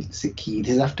 really Sikhi.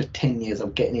 This is after 10 years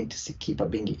of getting into Sikhi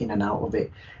but being in and out of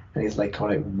it. And it's like, all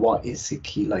right, what is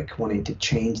Sikhi? Like wanting to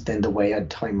change then the way I'd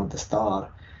tie my dastar,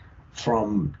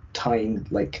 from tying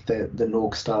like the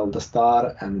Nok style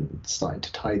dastar and starting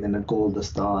to tie then a gold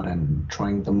dastar and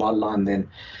trying the Malla, and then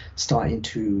starting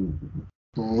to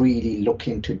really look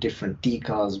into different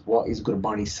dekas. What is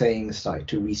Gurbani saying? Started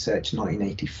to research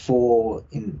 1984.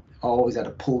 I always had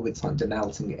a pull with something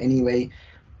else anyway.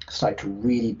 Started to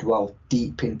really dwell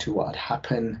deep into what had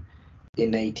happened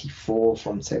in 84,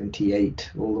 from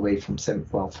 78 all the way from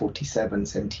 47,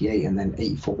 78, and then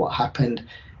 84, what happened.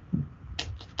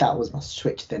 That was my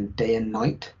switch then, day and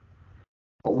night.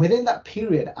 But within that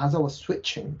period, as I was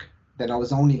switching, then I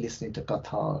was only listening to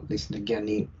Katha, listening to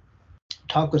Gyani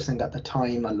Thakur Singh at the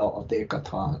time, a lot of their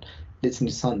Katha, listening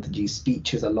to Santji's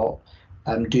speeches a lot.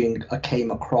 I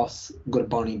came across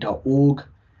Gurbani.org,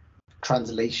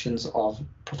 translations of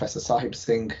Professor Sahib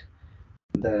Singh,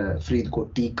 the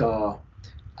Faridkot Tika,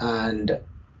 and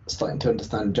starting to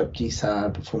understand Japji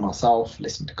Sahib for myself,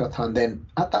 listening to Katha. And then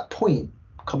at that point,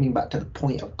 coming back to the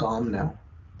point of Gam now,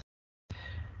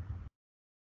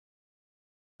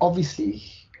 obviously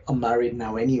I'm married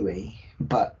now anyway,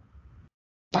 but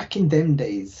back in them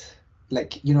days,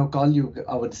 like, Galyug,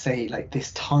 I would say, like,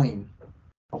 this time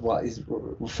of what is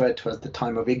referred to as the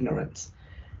time of ignorance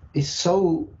is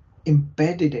so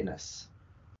embedded in us.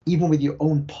 Even with your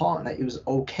own partner, it was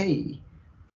okay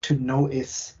to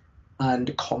notice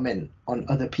and comment on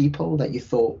other people that you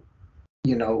thought,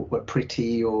 were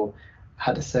pretty or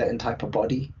had a certain type of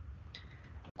body.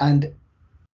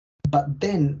 But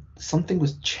then something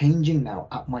was changing now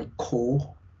at my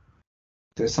core.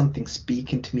 There was something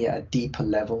speaking to me at a deeper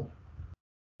level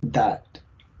that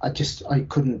I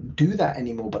couldn't do that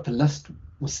anymore, but the lust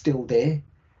was still there.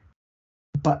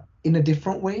 But in a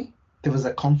different way, there was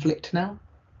a conflict now.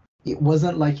 It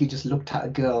wasn't like you just looked at a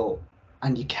girl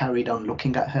and you carried on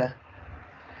looking at her.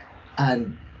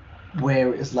 And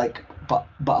where it was like, but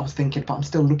I was thinking, but I'm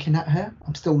still looking at her.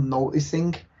 I'm still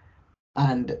noticing.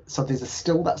 And so there's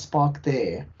still that spark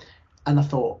there. And I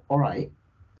thought, all right.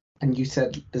 And you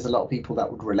said there's a lot of people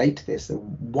that would relate to this. So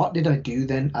what did I do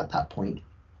then at that point?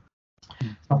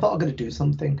 I thought I'm going to do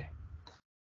something.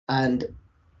 And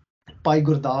Bhai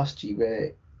Gurdas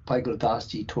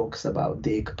Ji talks about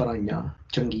Dekh Paraiyan,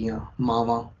 Changiyan,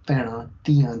 Mama, Pehna,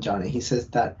 Tiyan Jane. He says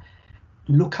that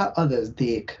look at others,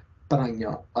 Dekh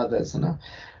Paraiyan, others,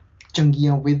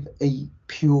 Changiyan with a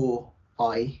pure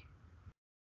eye,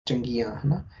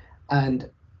 Changiyan, and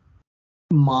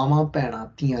Mama,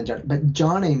 Pehna, Tiyan Jane. But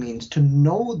Jane means to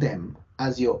know them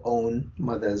as your own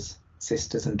mothers,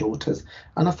 sisters, and daughters.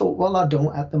 And I thought, well, I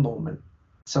don't at the moment.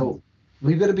 So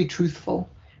we've got to be truthful.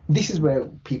 This is where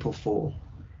people fall.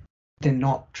 They're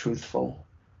not truthful.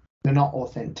 They're not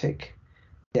authentic.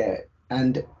 Yeah,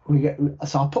 and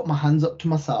so I put my hands up to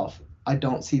myself. I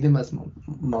don't see them as my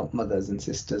mothers and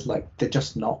sisters. Like they're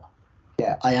just not.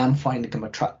 Yeah, I am finding them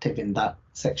attractive in that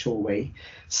sexual way.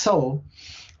 So,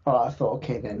 I thought,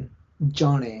 okay then,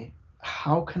 Johnny,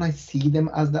 how can I see them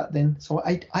as that then? So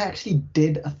I actually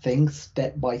did a thing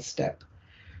step by step.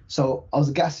 So I was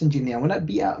a gas engineer. When I'd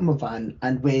be out in my van,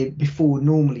 and where before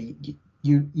normally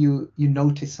you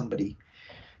notice somebody.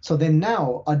 So then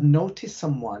now I'd notice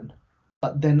someone,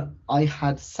 but then I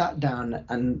had sat down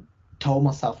and told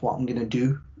myself what I'm gonna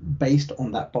do based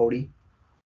on that body.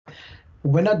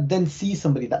 When I'd then see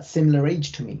somebody that's similar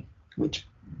age to me, which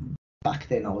back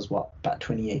then I was what, about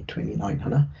 28, 29,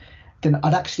 Hannah, then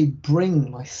I'd actually bring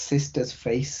my sister's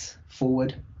face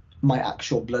forward, my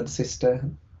actual blood sister,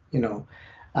 you know.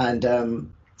 And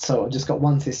so I just got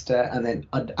one sister, and then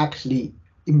I'd actually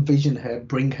envision her,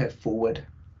 bring her forward.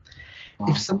 Wow.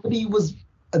 If somebody was,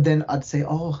 then I'd say,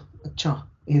 oh, acha,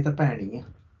 here's the party.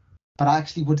 But I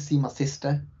actually would see my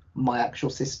sister, my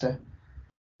actual sister,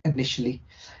 initially.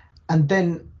 And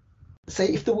then say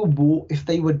if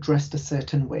they were dressed a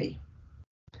certain way,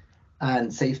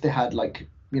 and say if they had like,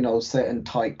 certain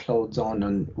tight clothes on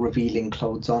and revealing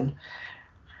clothes on,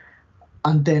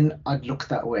 and then I'd look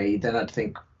that way, then I'd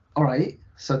think, all right,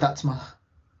 so that's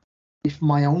if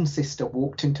my own sister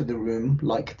walked into the room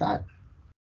like that,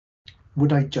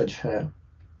 would I judge her?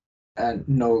 And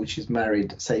no, she's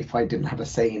married. Say if I didn't have a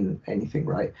say in anything,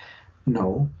 right?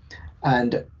 No.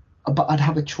 And but I'd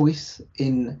have a choice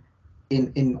in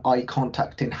eye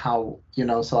contact, in how,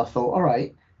 so I thought, all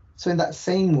right, so in that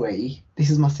same way, this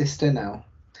is my sister now.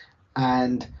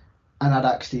 And I'd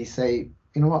actually say,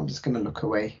 you know what, I'm just going to look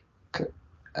away.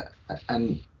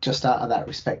 And just out of that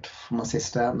respect for my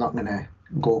sister, I'm not going to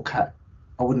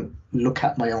I wouldn't look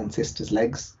at my own sister's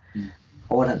legs.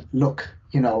 I wouldn't look,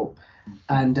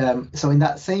 And so in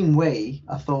that same way,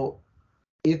 I thought,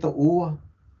 either or,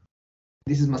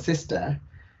 this is my sister,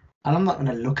 and I'm not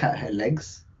going to look at her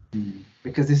legs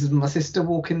because this is my sister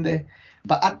walking there.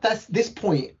 But at this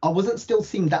point, I wasn't still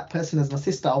seeing that person as my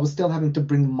sister. I was still having to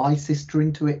bring my sister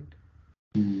into it.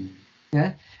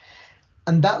 Yeah.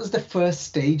 And that was the first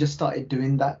stage I started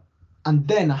doing that. And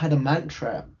then I had a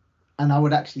mantra, and I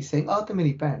would actually say, oh, the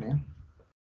mini bear.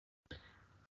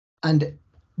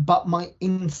 But my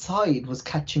inside was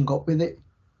catching up with it.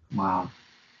 Wow.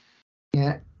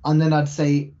 Yeah. And then I'd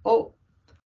say, oh,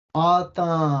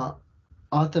 aata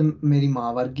meri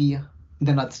maa vargi hai.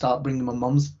 Then I'd start bringing my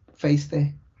mum's face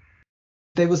there.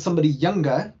 There was somebody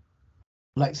younger,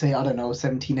 like say, I don't know,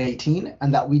 17, 18,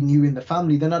 and that we knew in the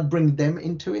family, then I'd bring them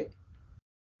into it.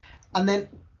 And then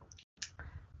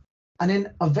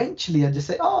eventually I just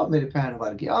say, oh, meri bhean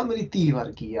vargi, oh, meri tii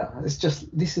vargi hai. It's just,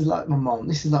 this is like my mom,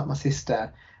 this is like my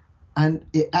sister. And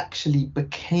it actually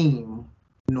became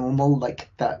normal like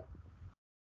that.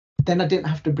 Then I didn't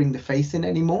have to bring the face in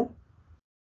anymore.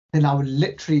 Then I was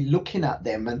literally looking at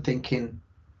them and thinking,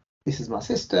 this is my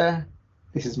sister,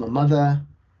 this is my mother.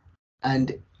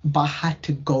 But I had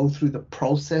to go through the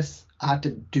process. I had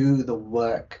to do the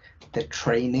work, the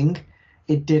training.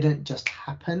 It didn't just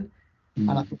happen.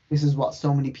 And I think this is what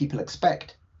so many people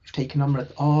expect. You've taken on,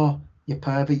 oh, you're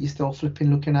pervert, you're still flipping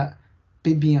looking at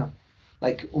Bibian.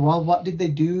 Like, well, what did they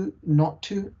do not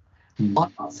to?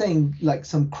 I'm not saying like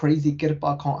some crazy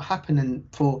girpa can't happen, and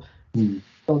for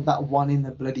that one in the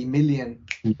bloody million,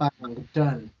 bang,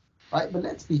 done. Right? But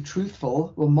let's be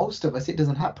truthful. Well, most of us, it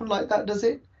doesn't happen like that, does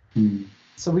it?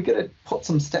 So we got to put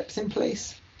some steps in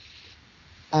place.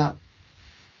 I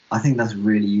think that's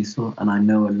really useful, and I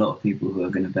know a lot of people who are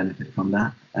going to benefit from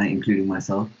that, including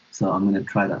myself. So I'm going to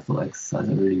try that thought exercise.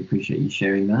 I really appreciate you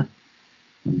sharing that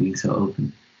and being so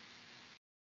open.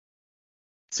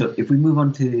 So if we move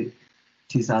on to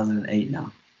 2008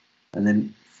 now, and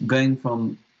then going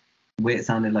from where it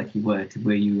sounded like you were to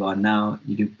where you are now,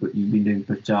 you've been doing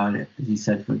Prachar, as you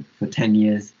said, for 10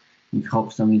 years. You've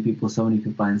helped so many people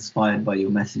are inspired by your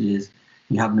messages.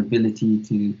 You have an ability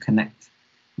to connect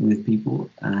with people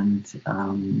and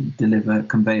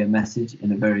convey a message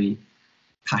in a very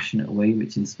passionate way,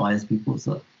 which inspires people.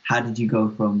 So how did you go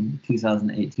from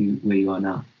 2008 to where you are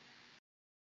now?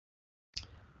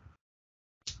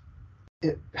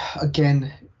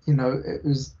 Again, it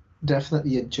was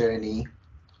definitely a journey,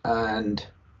 but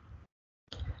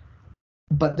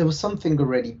there was something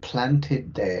already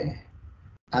planted there.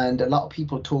 And a lot of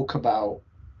people talk about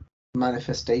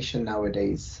manifestation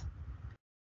nowadays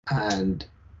and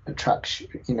attraction,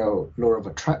 law of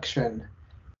attraction.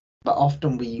 But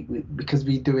often we because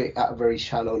we do it at a very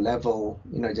shallow level,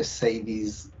 just say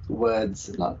these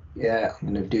words like, yeah,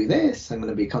 I'm going to do this, I'm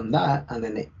going to become that,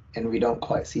 and we don't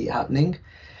quite see it happening.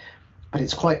 but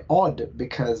it's quite odd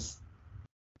because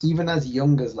even as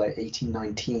young as like 18,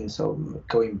 19, so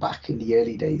going back in the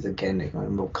early days again,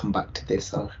 and we'll come back to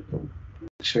this, I'll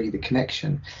show you the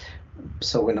connection.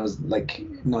 So when I was like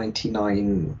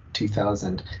 99,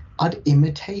 2000, I'd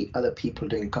imitate other people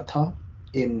doing kata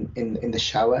in the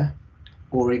shower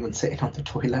or even sitting on the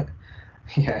toilet.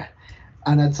 Yeah.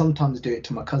 And I'd sometimes do it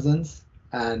to my cousins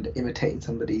and imitating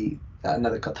somebody,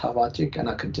 another kata vajik, and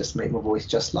I could just make my voice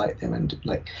just like them. And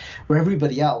like where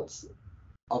everybody else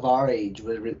of our age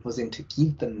was into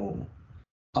Kirtan more,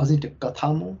 I was into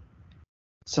Katha more.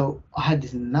 So I had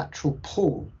this natural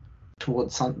pull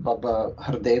towards Sant Baba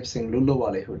Hardev Singh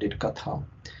Lulawale, who did Katha,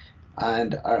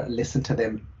 and I listened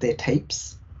to their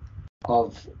tapes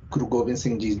of Guru Gobind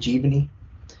Singh Ji's Jeevani.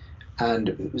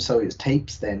 And so it was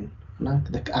tapes then,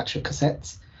 the actual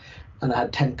cassettes, and I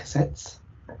had 10 cassettes.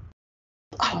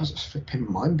 I was just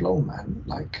flipping mind blown, man.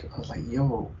 Like I was like,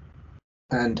 yo,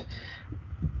 and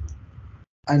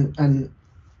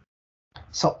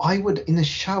so I would, in the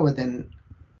shower then,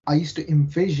 I used to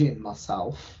envision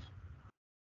myself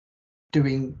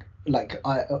doing like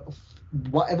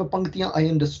whatever panktiyan I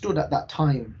understood at that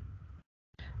time.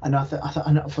 And I thought,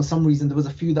 and for some reason there was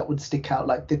a few that would stick out,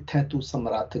 like Tithe tu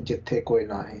samrat jithe koi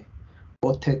na hai,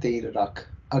 othe teer rakh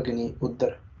agni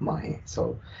udhar mahe.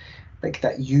 So like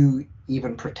that, you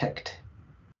even protect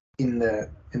in the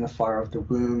fire of the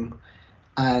womb.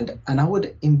 And I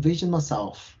would envision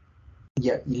myself,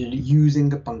 using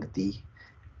the pankti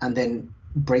and then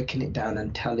breaking it down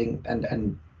and telling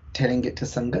it to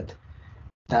Sangat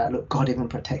that, look, God even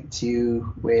protects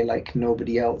you where like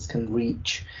nobody else can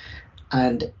reach.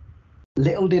 And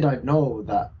little did I know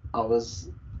that I was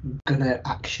gonna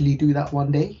actually do that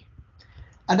one day.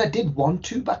 And I did want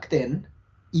to back then,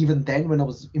 even then when I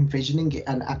was envisioning it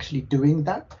and actually doing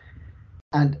that.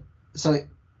 And so,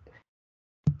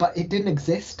 but it didn't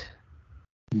exist.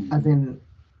 As in,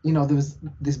 there was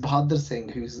this Bahadur Singh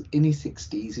who's in his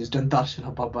 60s, who's done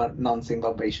Darshana Baba, Nan Singh,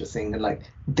 Baba Isha Singh, and like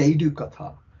they do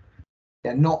Katha.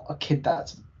 They're not a kid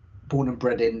that's born and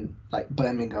bred in like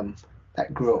Birmingham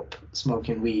that grew up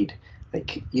smoking weed.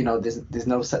 Like, there's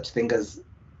no such thing as,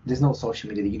 there's no social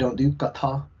media. You don't do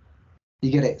Katha.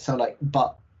 You get it? So like,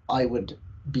 but I would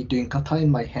be doing Katha in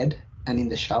my head and in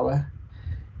the shower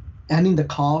and in the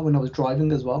car when I was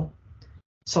driving as well.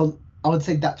 So I would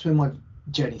say that's where my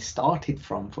journey started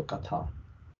from for Katha.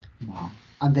 Wow.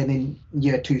 And then in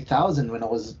year 2000, when I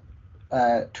was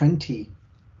 20,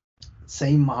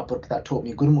 same Mahaprabhu that taught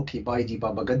me Gurumukhi, Baiji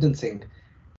Baba Gadan Singh,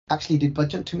 actually did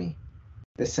bhajan to me.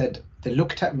 They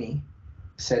looked at me,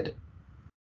 said,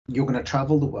 you're going to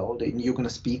travel the world and you're going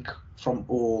to speak from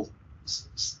all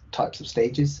types of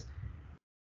stages,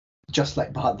 just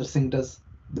like Bahadur Singh does.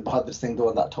 The Bahadur Singh, the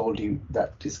one that told you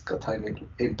that is Katha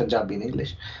in Punjabi and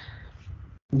English,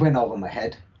 went over my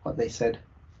head what they said.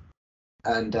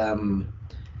 And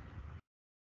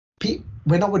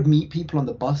when I would meet people on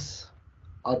the bus,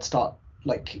 I'd start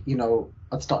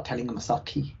telling them a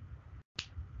Sakhi.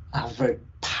 I was very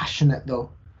passionate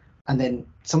though. And then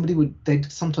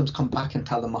they'd sometimes come back and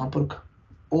tell the Mahaprabhu,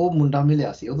 oh munda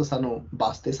milya si, odo sanu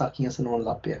baste sakhiyan sunaun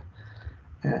lag piya.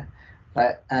 Yeah.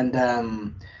 Right. And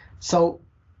so,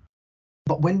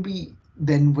 but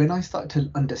when I started to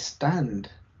understand,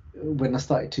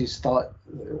 understand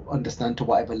to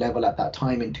whatever level at that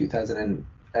time in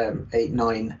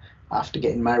 2008-9, after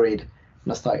getting married,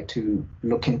 and I started to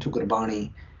look into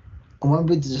Gurbani, and one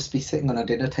would just be sitting on a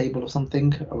dinner table or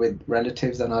something with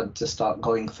relatives, and I'd just start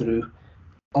going through,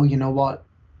 oh, you know what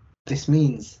this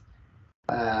means,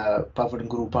 Pavan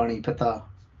Gurbani Pata,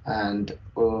 and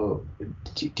do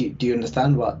you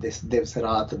understand what this Dev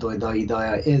Sarat Doida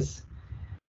Idaya is?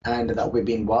 And that we're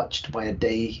being watched by a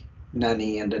day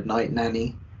nanny and a night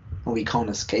nanny, and we can't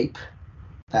escape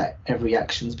that every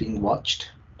action's being watched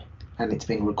and it's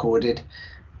being recorded.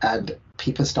 And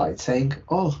people started saying,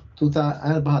 oh, tuta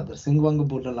Bahadur Singh wanga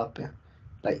bola lapya,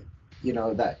 like,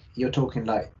 that you're talking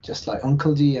like just like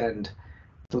Uncle Ji, and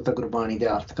tuta Gurbani de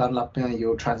arth kar lapya,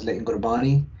 you're translating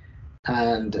Gurbani.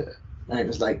 And it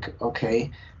was like,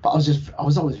 okay, but I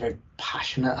was always very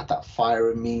passionate, at that fire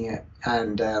in me.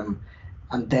 And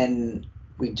then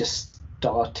we just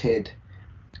started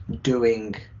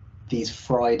doing these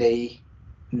Friday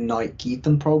night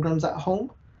Kirtan programs at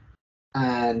home,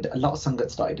 and a lot of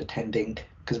Sangat started attending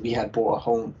because we had bought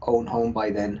own home by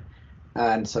then,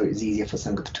 and so it was easier for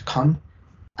Sangat to come.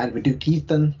 And we do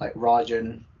Kirtan like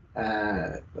Rajan.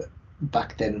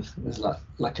 Back then it was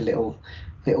like a little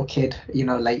kid,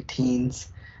 late teens,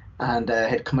 and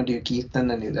he'd come and do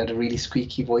Kirtan, and he had a really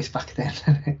squeaky voice back then.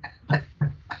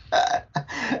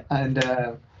 And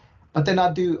but then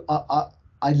I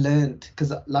I learned,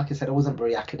 because like I said, I wasn't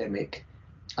very academic,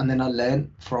 and then I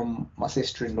learned from my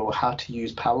sister-in-law how to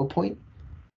use PowerPoint.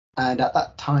 And at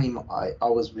that time,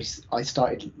 I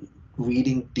started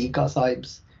reading Tika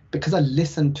Sahibs because I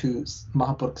listened to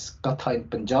Mahaprabhu's Katha in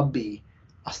Punjabi.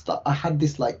 I had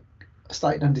this like I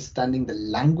started understanding the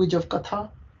language of Katha.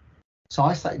 So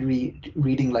I started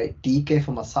reading like Tika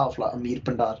for myself, like Amir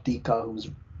Pandar Tika, who was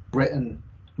written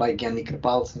by Gyani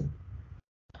Kripal Singh,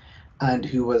 and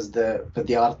who was the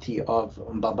Vidyarthi of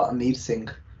Baba Amir Singh,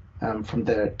 from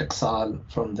the Taksal,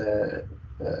 from the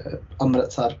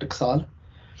Amritsar Taksal,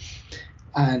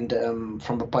 and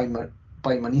from Bhai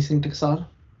Mani Singh Taksal.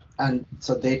 And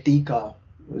so their Tika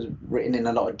was written in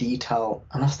a lot of detail,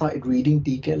 and I started reading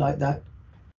Tika like that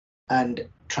and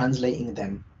translating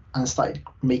them, and I started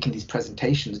making these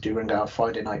presentations during our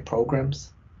Friday night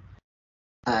programs.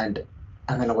 And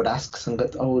then I would ask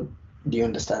Sangat, oh, do you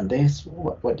understand this?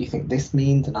 What do you think this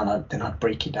means? And then I'd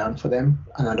break it down for them,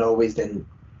 and I'd always then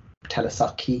tell a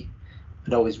Sakhi.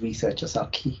 I'd always research a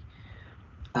Sakhi,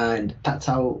 and that's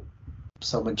how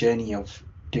my journey of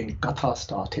doing Katha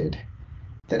started.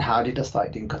 Then how did I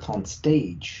start doing Katha on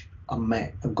stage? I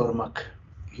met a Gurmukh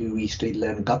who we used to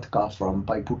learn Gatka from,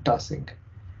 by Butta Singh.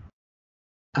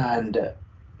 And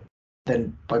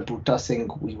then by Butta Singh,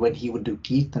 when he would do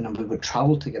Kirtan and we would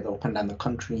travel together up and down the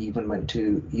country, even went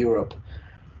to Europe,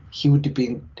 he'd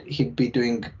be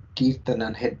doing Kirtan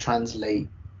and he'd translate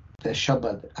the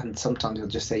Shabad. And sometimes he'll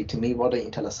just say to me, why don't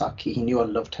you tell a Sakhi? He knew I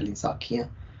loved telling Sakhi.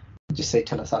 He'd just say,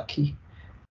 tell a Sakhi.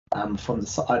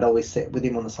 I'd always sit with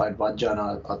him on the side Vajja, and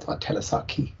I'd tell a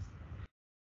Sakhi.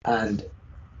 And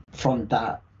from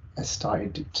that, I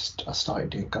started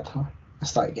doing Katha. I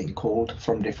started getting called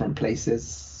from different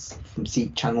places. From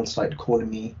Sikh channels started calling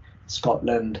me,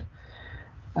 Scotland,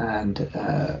 and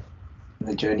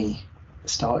the journey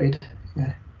started.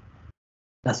 Yeah.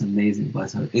 That's amazing,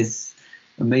 Baisa. It's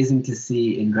amazing to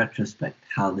see in retrospect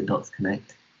how the dots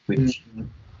connect, which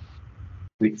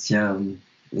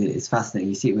it's fascinating.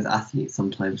 You see it with athletes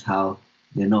sometimes, how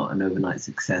they're not an overnight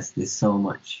success. There's so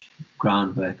much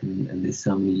groundwork and there's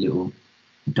so many little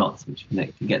dots which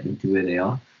connect to get them to where they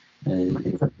are. And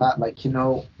that, like,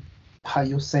 how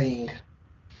you're saying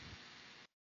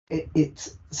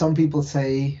it's some people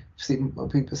say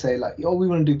like, oh, we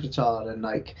want to do prachar, and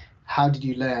like, how did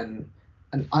you learn?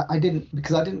 And I didn't,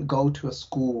 because I didn't go to a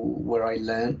school where I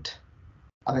learnt.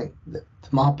 I think the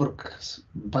Mahaprabhu's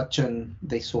Bachan,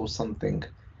 they saw something.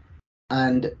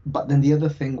 But then the other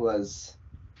thing was,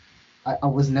 I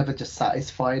was never just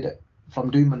satisfied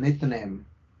from doing my Nityanem.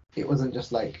 It wasn't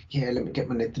just like, yeah, let me get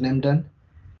my Nityanem done.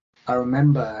 I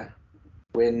remember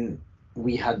when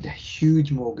we had a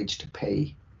huge mortgage to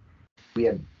pay, we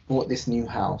had bought this new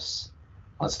house.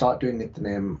 I'd start doing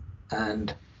Nityanem,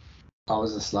 and I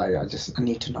was just like, I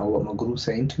need to know what my Guru's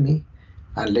saying to me.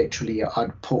 And literally,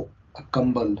 I'd put a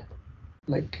kambal,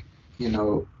 like,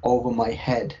 over my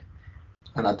head,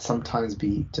 and I'd sometimes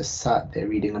be just sat there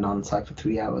reading an answer for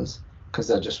 3 hours,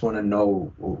 because I just want to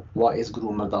know, what is Guru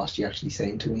Amar Das Ji actually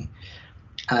saying to me.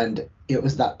 And it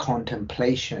was that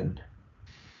contemplation,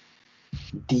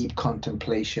 deep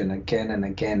contemplation, again and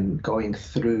again, going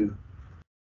through,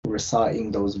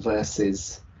 reciting those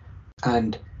verses,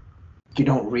 and you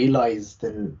don't realize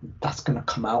then that's going to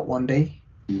come out one day,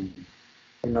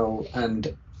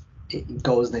 and it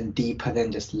goes then deeper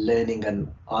than just learning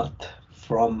an art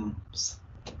from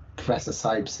Professor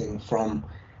Sahib Singh. And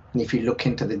if you look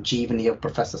into the Jeevani of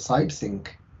Professor Sahib Singh,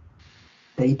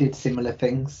 they did similar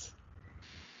things,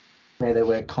 where they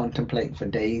were contemplating for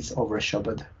days over a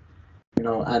Shabad,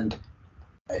 and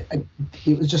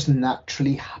it was just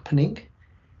naturally happening.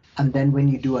 And then when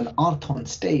you do an art on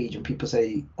stage and people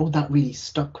say, oh, that really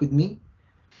stuck with me,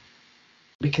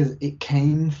 because it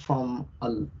came from a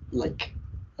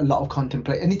lot of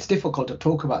contemplation. And it's difficult to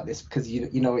talk about this because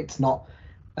it's not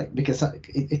like, because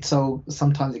it's so,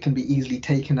 sometimes it can be easily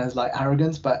taken as like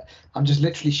arrogance, but I'm just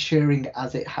literally sharing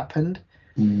as it happened.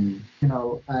 And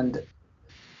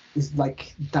it's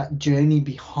like that journey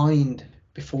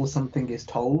before something is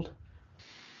told.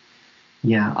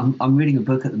 Yeah, I'm reading a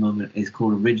book at the moment. It's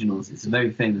called Originals. It's a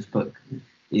very famous book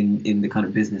in the kind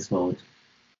of business world,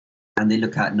 and they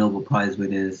look at Nobel Prize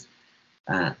winners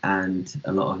and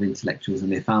a lot of intellectuals,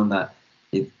 and they found that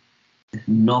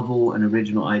novel and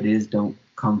original ideas don't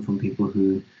come from people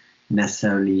who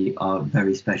necessarily are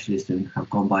very specialist and have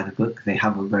gone by the book. They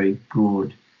have a very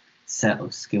broad set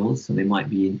of skills, so they might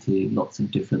be into lots of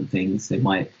different things. They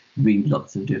might read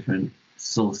lots of different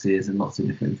sources and lots of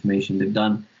different information they've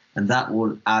done, and that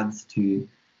all adds to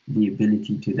the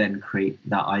ability to then create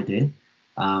that idea.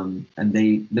 And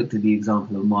they looked at the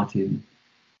example of Martin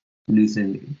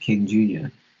Luther King Jr.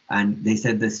 And they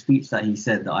said the speech that he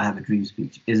said, that I have a dream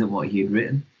speech, isn't what he had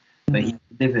written, but he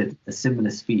delivered a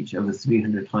similar speech over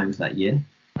 300 times that year.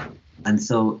 And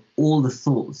so all the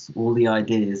thoughts, all the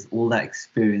ideas, all that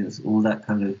experience, all that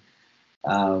kind of,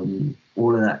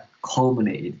 all of that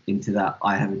culminated into that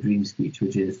I have a dream speech,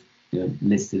 which is, you know,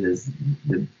 listed as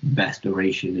the best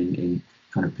oration in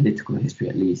kind of political history,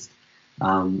 at least.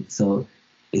 So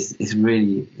it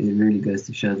really goes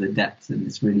to show the depth, and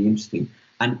it's really interesting.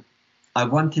 And I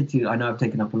wanted to, I know I've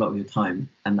taken up a lot of your time,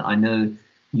 and I know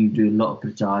you do a lot of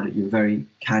prachar, you're very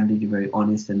candid, you're very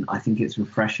honest, and I think it's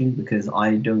refreshing, because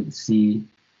I don't see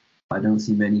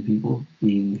many people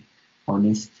being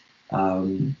honest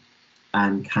and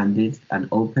candid and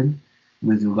open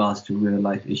with regards to real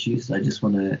life issues. So I just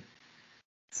want to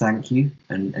thank you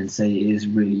and say it is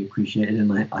really appreciated,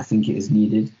 and I think it is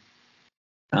needed.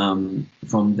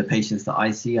 From the patients that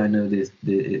I see, I know there's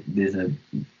a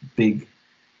big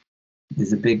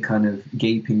kind of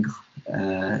gaping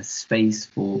space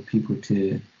for people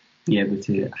to be able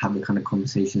to have the kind of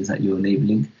conversations that you're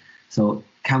enabling. So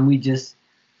can we just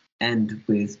end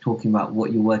with talking about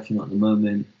what you're working on at the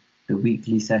moment, the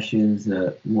weekly sessions,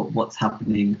 what's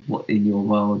happening, what in your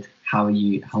world, how are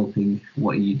you helping,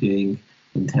 what are you doing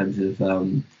in terms of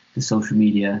the social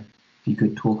media? If you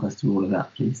could talk us through all of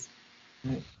that, please.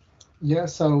 Yeah,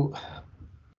 so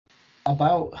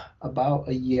about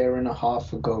a year and a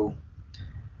half ago,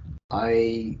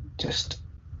 I just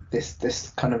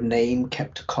this kind of name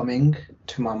kept coming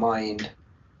to my mind,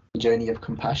 the journey of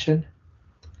compassion.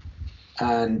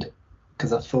 And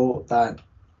because I thought that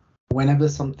whenever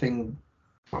something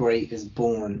great is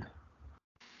born,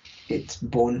 it's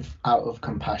born out of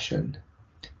compassion.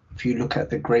 If you look at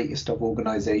the greatest of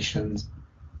organizations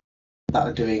that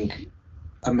are doing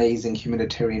amazing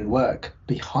humanitarian work,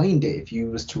 behind it, if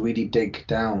you was to really dig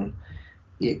down,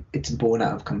 it's born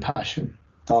out of compassion.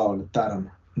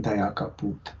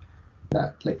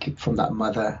 That, like, from that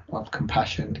mother of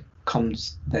compassion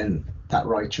comes then that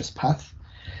righteous path.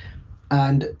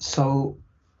 And so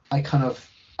I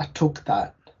took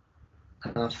that,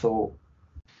 and I thought,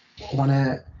 I want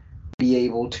to be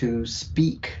able to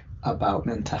speak about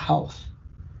mental health,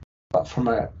 but from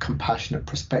a compassionate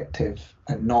perspective,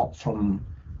 and not from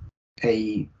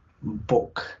a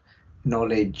book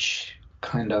knowledge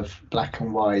kind of black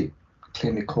and white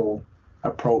clinical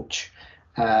approach.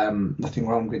 Nothing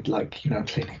wrong with, like,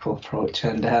 clinical approach,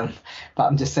 and but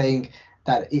I'm just saying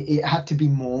that it had to be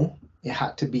more. It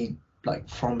had to be like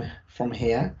from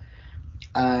here.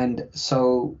 And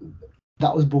so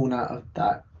that was born out of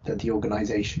that the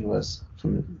organization was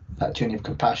from that journey of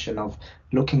compassion, of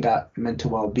looking at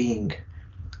mental well-being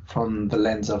from the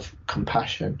lens of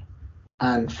compassion,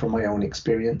 and from my own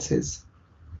experiences,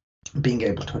 being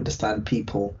able to understand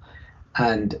people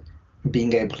and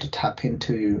being able to tap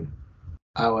into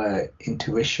our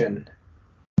intuition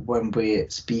when we're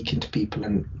speaking to people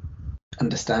and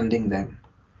understanding them,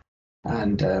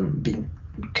 and being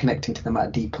connecting to them at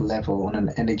a deeper level, on an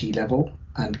energy level,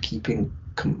 and keeping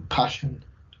compassion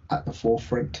at the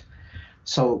forefront.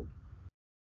 So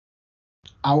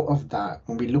out of that,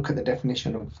 when we look at the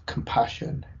definition of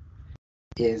compassion,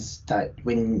 is that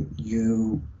when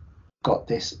you got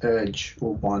this urge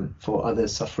or want for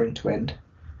others' suffering to end.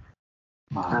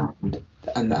 Wow.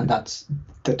 And that's,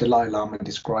 the Dalai Lama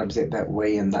describes it that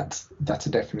way, and that's a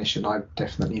definition I've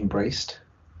definitely embraced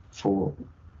for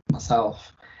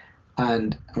myself.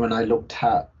 And when I looked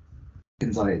at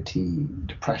anxiety,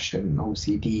 depression,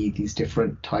 OCD, these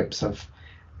different types of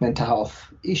mental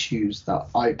health issues that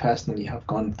I personally have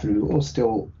gone through or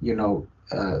still,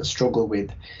 struggle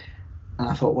with, and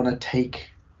I thought, I want to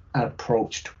take an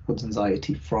approach towards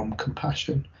anxiety from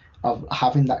compassion, of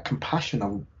having that compassion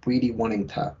of really wanting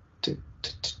to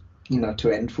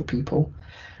end for people,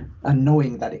 and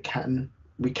knowing that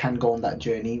we can go on that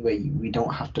journey where we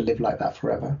don't have to live like that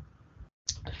forever.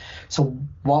 So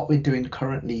what we're doing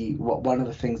currently, one of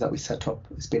the things that we set up,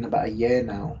 it's been about a year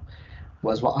now,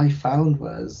 was what I found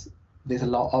was there's a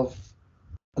lot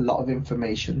of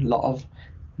information, a lot of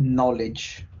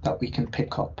knowledge that we can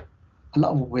pick up, a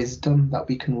lot of wisdom that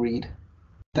we can read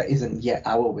that isn't yet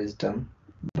our wisdom,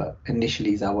 but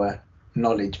initially is our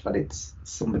knowledge, but it's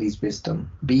somebody's wisdom,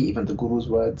 be even the guru's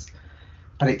words.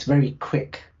 But it's very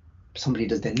quick. Somebody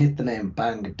does their Nithanem,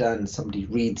 bang, done. Somebody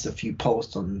reads a few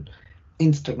posts on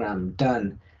Instagram,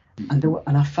 done.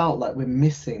 And I felt like we're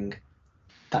missing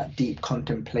that deep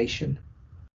contemplation,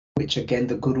 which again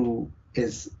the guru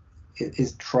is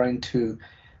trying to,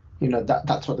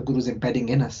 that's what the guru's embedding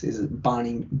in us, is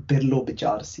Bani Birlo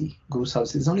Bijarsi. Guru Sahib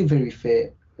says it's only very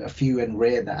few and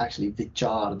rare that actually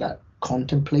vichar, that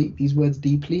contemplate these words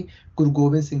deeply. Guru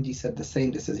Gobind Singh Ji said the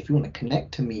same. This says, if you want to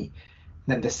connect to me,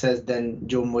 then this says, then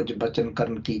jo muj bachan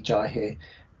karan ki chahe.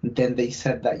 Then they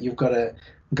said that you've got to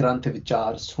granth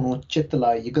vichar, suno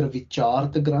chitla. You've got to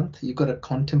vichar the granth. You've got to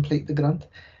contemplate the granth.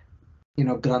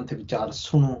 Granth vichar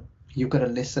suno. You've got to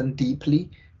listen deeply,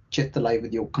 chitla,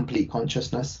 with your complete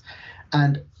consciousness.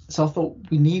 And so I thought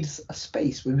we need a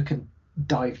space where we can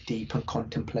dive deep and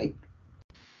contemplate.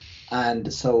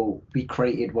 And so we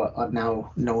created what are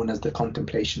now known as the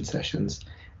contemplation sessions.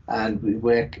 And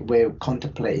we're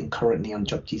contemplating currently on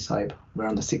Japji Sahib. We're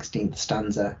on the 16th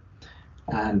stanza,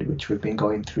 and which we've been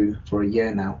going through for a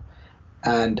year now.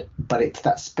 But it's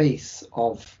that space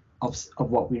of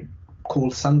what we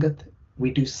call Sangat.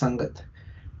 We do Sangat.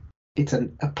 It's a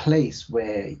place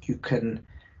where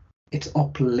it's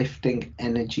uplifting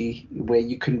energy, where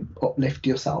you can uplift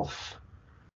yourself,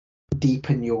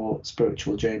 deepen your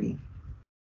spiritual journey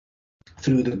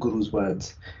through the Guru's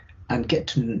words, and get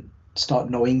to start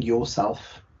knowing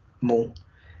yourself more.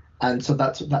 And so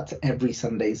that's every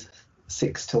Sundays,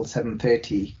 6 till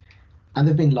 7:30, and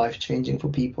they've been life-changing for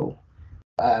people.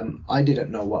 I didn't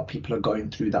know what people are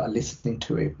going through that are listening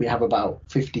to it. We have about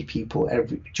 50 people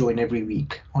join every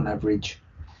week on average.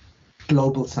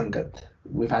 Global Sangat.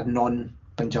 We've had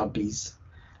non-Punjabis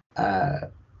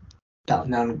that have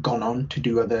now gone on to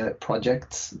do other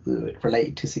projects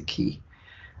related to Sikhi.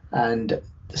 And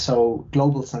so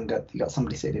global Sangat, you got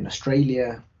somebody sitting in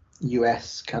Australia,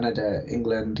 US, Canada,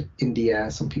 England,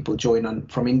 India. Some people join on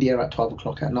from India at 12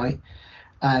 o'clock at night.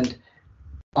 And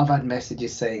I've had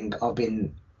messages saying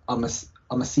I'm a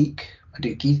Sikh, I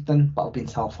do Kirtan, but I've been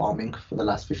self-harming for the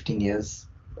last 15 years,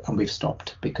 and we've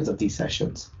stopped because of these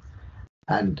sessions.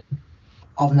 And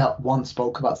I've not once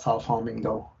spoke about self-harming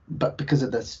though, but because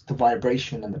of the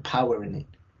vibration and the power in it.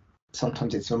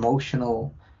 Sometimes it's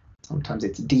emotional, sometimes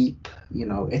it's deep,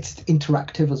 it's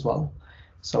interactive as well.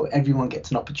 So everyone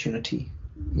gets an opportunity,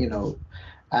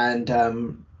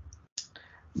 and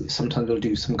sometimes we'll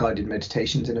do some guided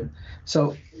meditations in them.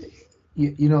 So,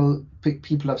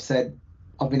 people have said,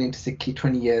 I've been into Sikhi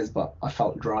 20 years, but I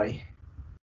felt dry,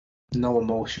 no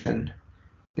emotion,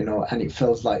 and it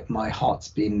feels like my heart's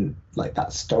been like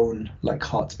that stone, like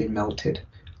heart's been melted.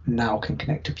 Now I can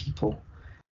connect to people.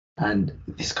 And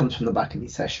this comes from the back of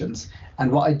these sessions.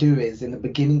 And what I do is, in the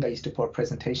beginning, I used to put a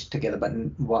presentation together, but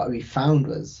what we found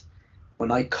was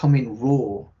when I come in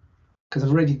raw, because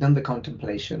I've already done the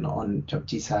contemplation on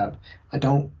Japji Sahib, I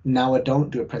don't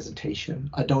do a presentation.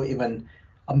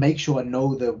 I make sure I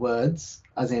know the words,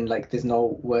 as in like there's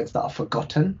no words that are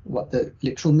forgotten, what the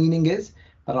literal meaning is,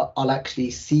 but I'll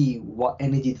actually see what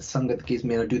energy the Sangat gives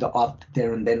me, and I'll do the art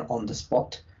there and then on the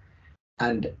spot.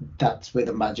 And that's where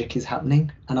the magic is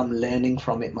happening, and I'm learning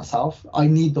from it myself. I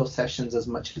need those sessions as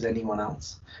much as anyone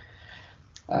else.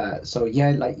 So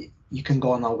yeah, like you can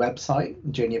go on our website,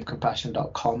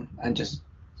 journeyofcompassion.com, and just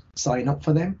sign up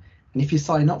for them. And if you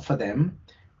sign up for them,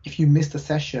 if you miss the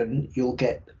session, you'll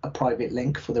get a private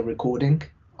link for the recording.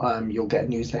 You'll get a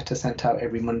newsletter sent out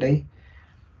every Monday.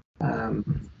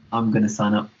 I'm going to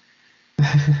sign up.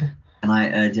 And I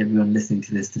urge everyone listening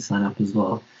to this to sign up as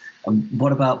well.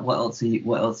 What else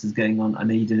is going on? I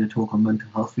know you did a talk on mental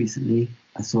health recently.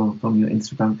 I saw from your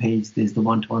Instagram page there's the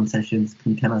one-to-one sessions.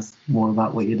 Can you tell us more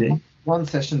about what you're doing? One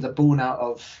session's are born out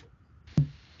of,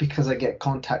 because I get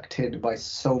contacted by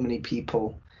so many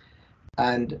people,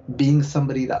 and being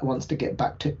somebody that wants to get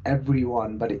back to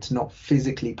everyone, but it's not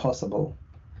physically possible.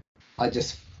 I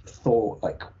just thought,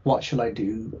 like, what shall I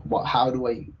do?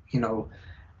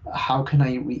 How can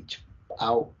I reach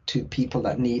out to people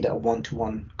that need a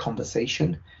one-to-one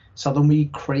conversation? So then we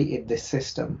created this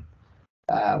system,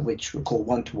 which we call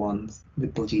one-to-ones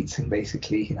with Baljit Singh,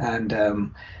 basically, and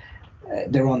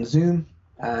they're on Zoom,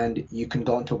 and you can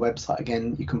go onto a website.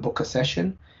 Again, you can book a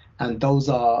session, and those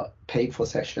are paid for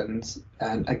sessions.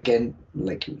 And again,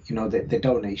 like, they're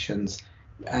donations,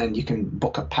 and you can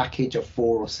book a package of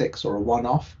 4 or 6 or a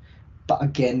one-off. But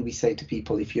again, we say to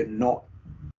people, if you're not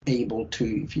able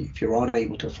to, if you're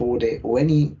unable to afford it, or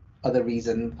any other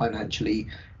reason financially,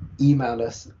 email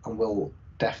us and we'll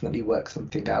definitely work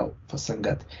something out for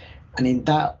Sangat. And in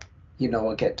that,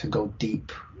 I get to go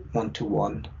deep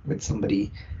one-to-one with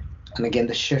somebody. And again,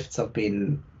 the shifts have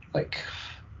been like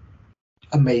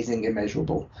amazing,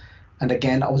 immeasurable. And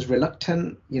again, I was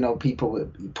reluctant, people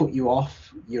would put you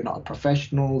off, you're not a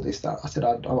professional, this, that. I said,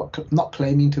 I'm not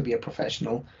claiming to be a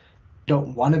professional,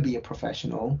 don't want to be a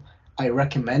professional. I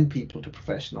recommend people to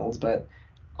professionals, but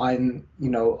I'm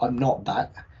not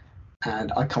that.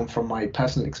 And I come from my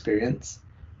personal experience,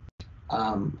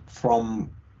 from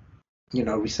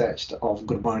researched of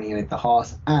Gurbani and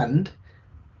Itihas, and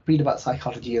read about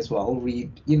psychology as well.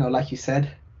 Read, like you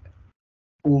said,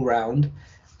 all round.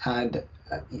 And,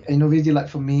 really, like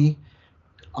for me,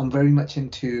 I'm very much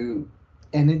into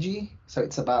energy. So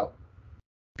it's about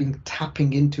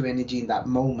tapping into energy in that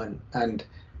moment and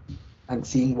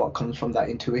seeing what comes from that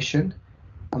intuition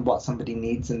and what somebody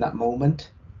needs in that moment.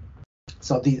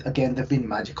 So these, again, they've been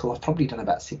magical. I've probably done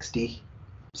about 60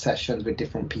 sessions with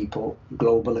different people,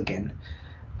 global again,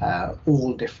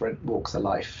 all different walks of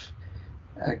life.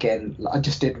 Again, I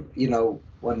just did,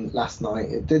 one last night.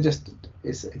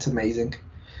 It's amazing.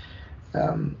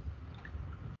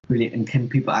 Brilliant. And can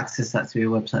people access that through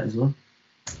your website as well?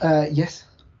 Yes,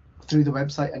 through the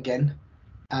website again.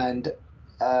 And,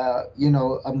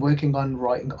 I'm working on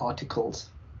writing articles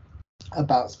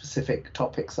about specific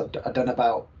topics. I've done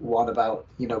one about,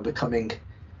 becoming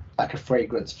like a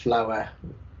fragrance flower,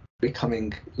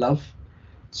 becoming love.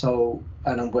 So,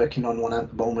 and I'm working on one at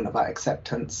the moment about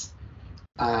acceptance.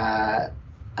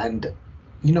 And,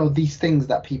 these things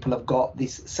that people have got,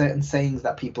 these certain sayings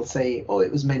that people say, oh,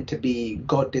 it was meant to be,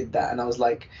 God did that. And I was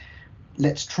like,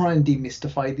 let's try and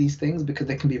demystify these things because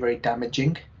they can be very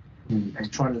damaging.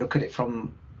 And try and look at it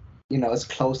from, as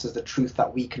close as the truth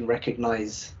that we can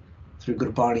recognize through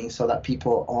Gurbani, so that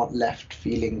people aren't left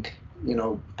feeling,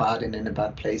 bad and in a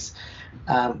bad place.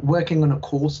 Working on a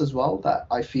course as well that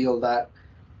I feel that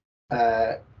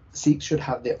Sikhs should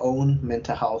have their own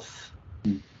mental health,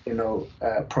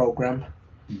 program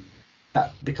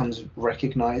that becomes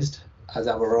recognized as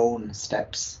our own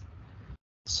steps.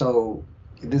 So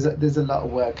there's a lot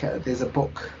of work. There's a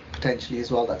book potentially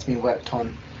as well that's been worked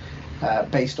on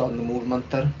based on the Mool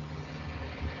Mantar.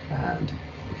 And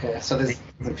so there's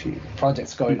a few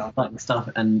projects going on. Exciting stuff.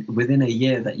 And within a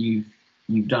year that you've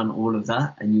done all of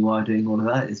that and you are doing all of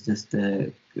that, it's just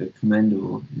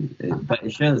commendable. But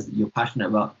it shows that you're passionate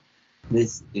about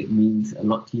this. It means a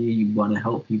lot to you. You want to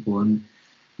help people, and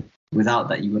without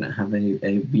that, you wouldn't have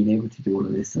been able to do all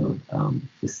of this. So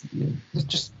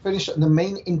just finish. The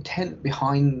main intent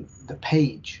behind the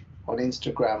page on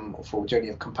Instagram for Journey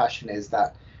of Compassion is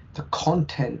that the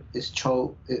content is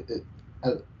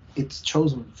it's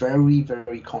chosen very,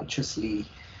 very consciously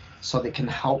so they can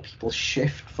help people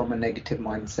shift from a negative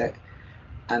mindset,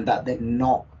 and that they're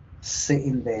not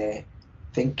sitting there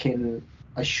thinking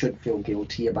I should feel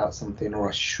guilty about something or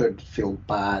I should feel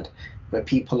bad, where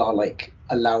people are like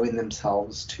allowing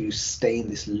themselves to stay in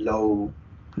this low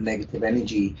negative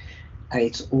energy, and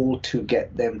it's all to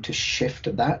get them to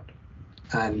shift that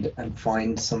and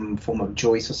find some form of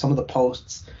joy. So some of the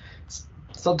posts,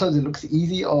 sometimes it looks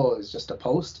easy, oh, it's just a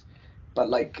post, but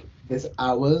like there's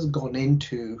hours gone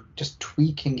into just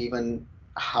tweaking even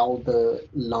how the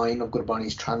line of Gurbani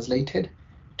is translated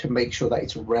to make sure that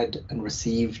it's read and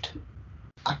received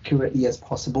accurately as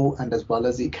possible and as well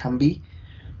as it can be.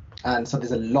 And so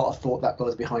there's a lot of thought that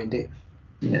goes behind it.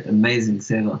 Yeah, amazing,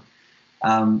 Seva.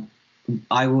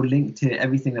 I will link to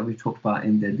everything that we've talked about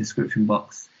in the description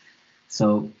box.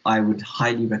 So I would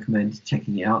highly recommend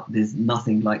checking it out. There's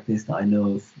nothing like this that I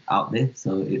know of out there.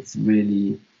 So it's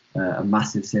really a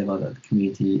massive seva that the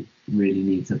community really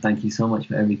needs. So thank you so much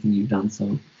for everything you've done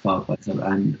so far,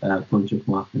 and for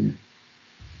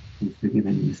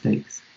forgiving mistakes.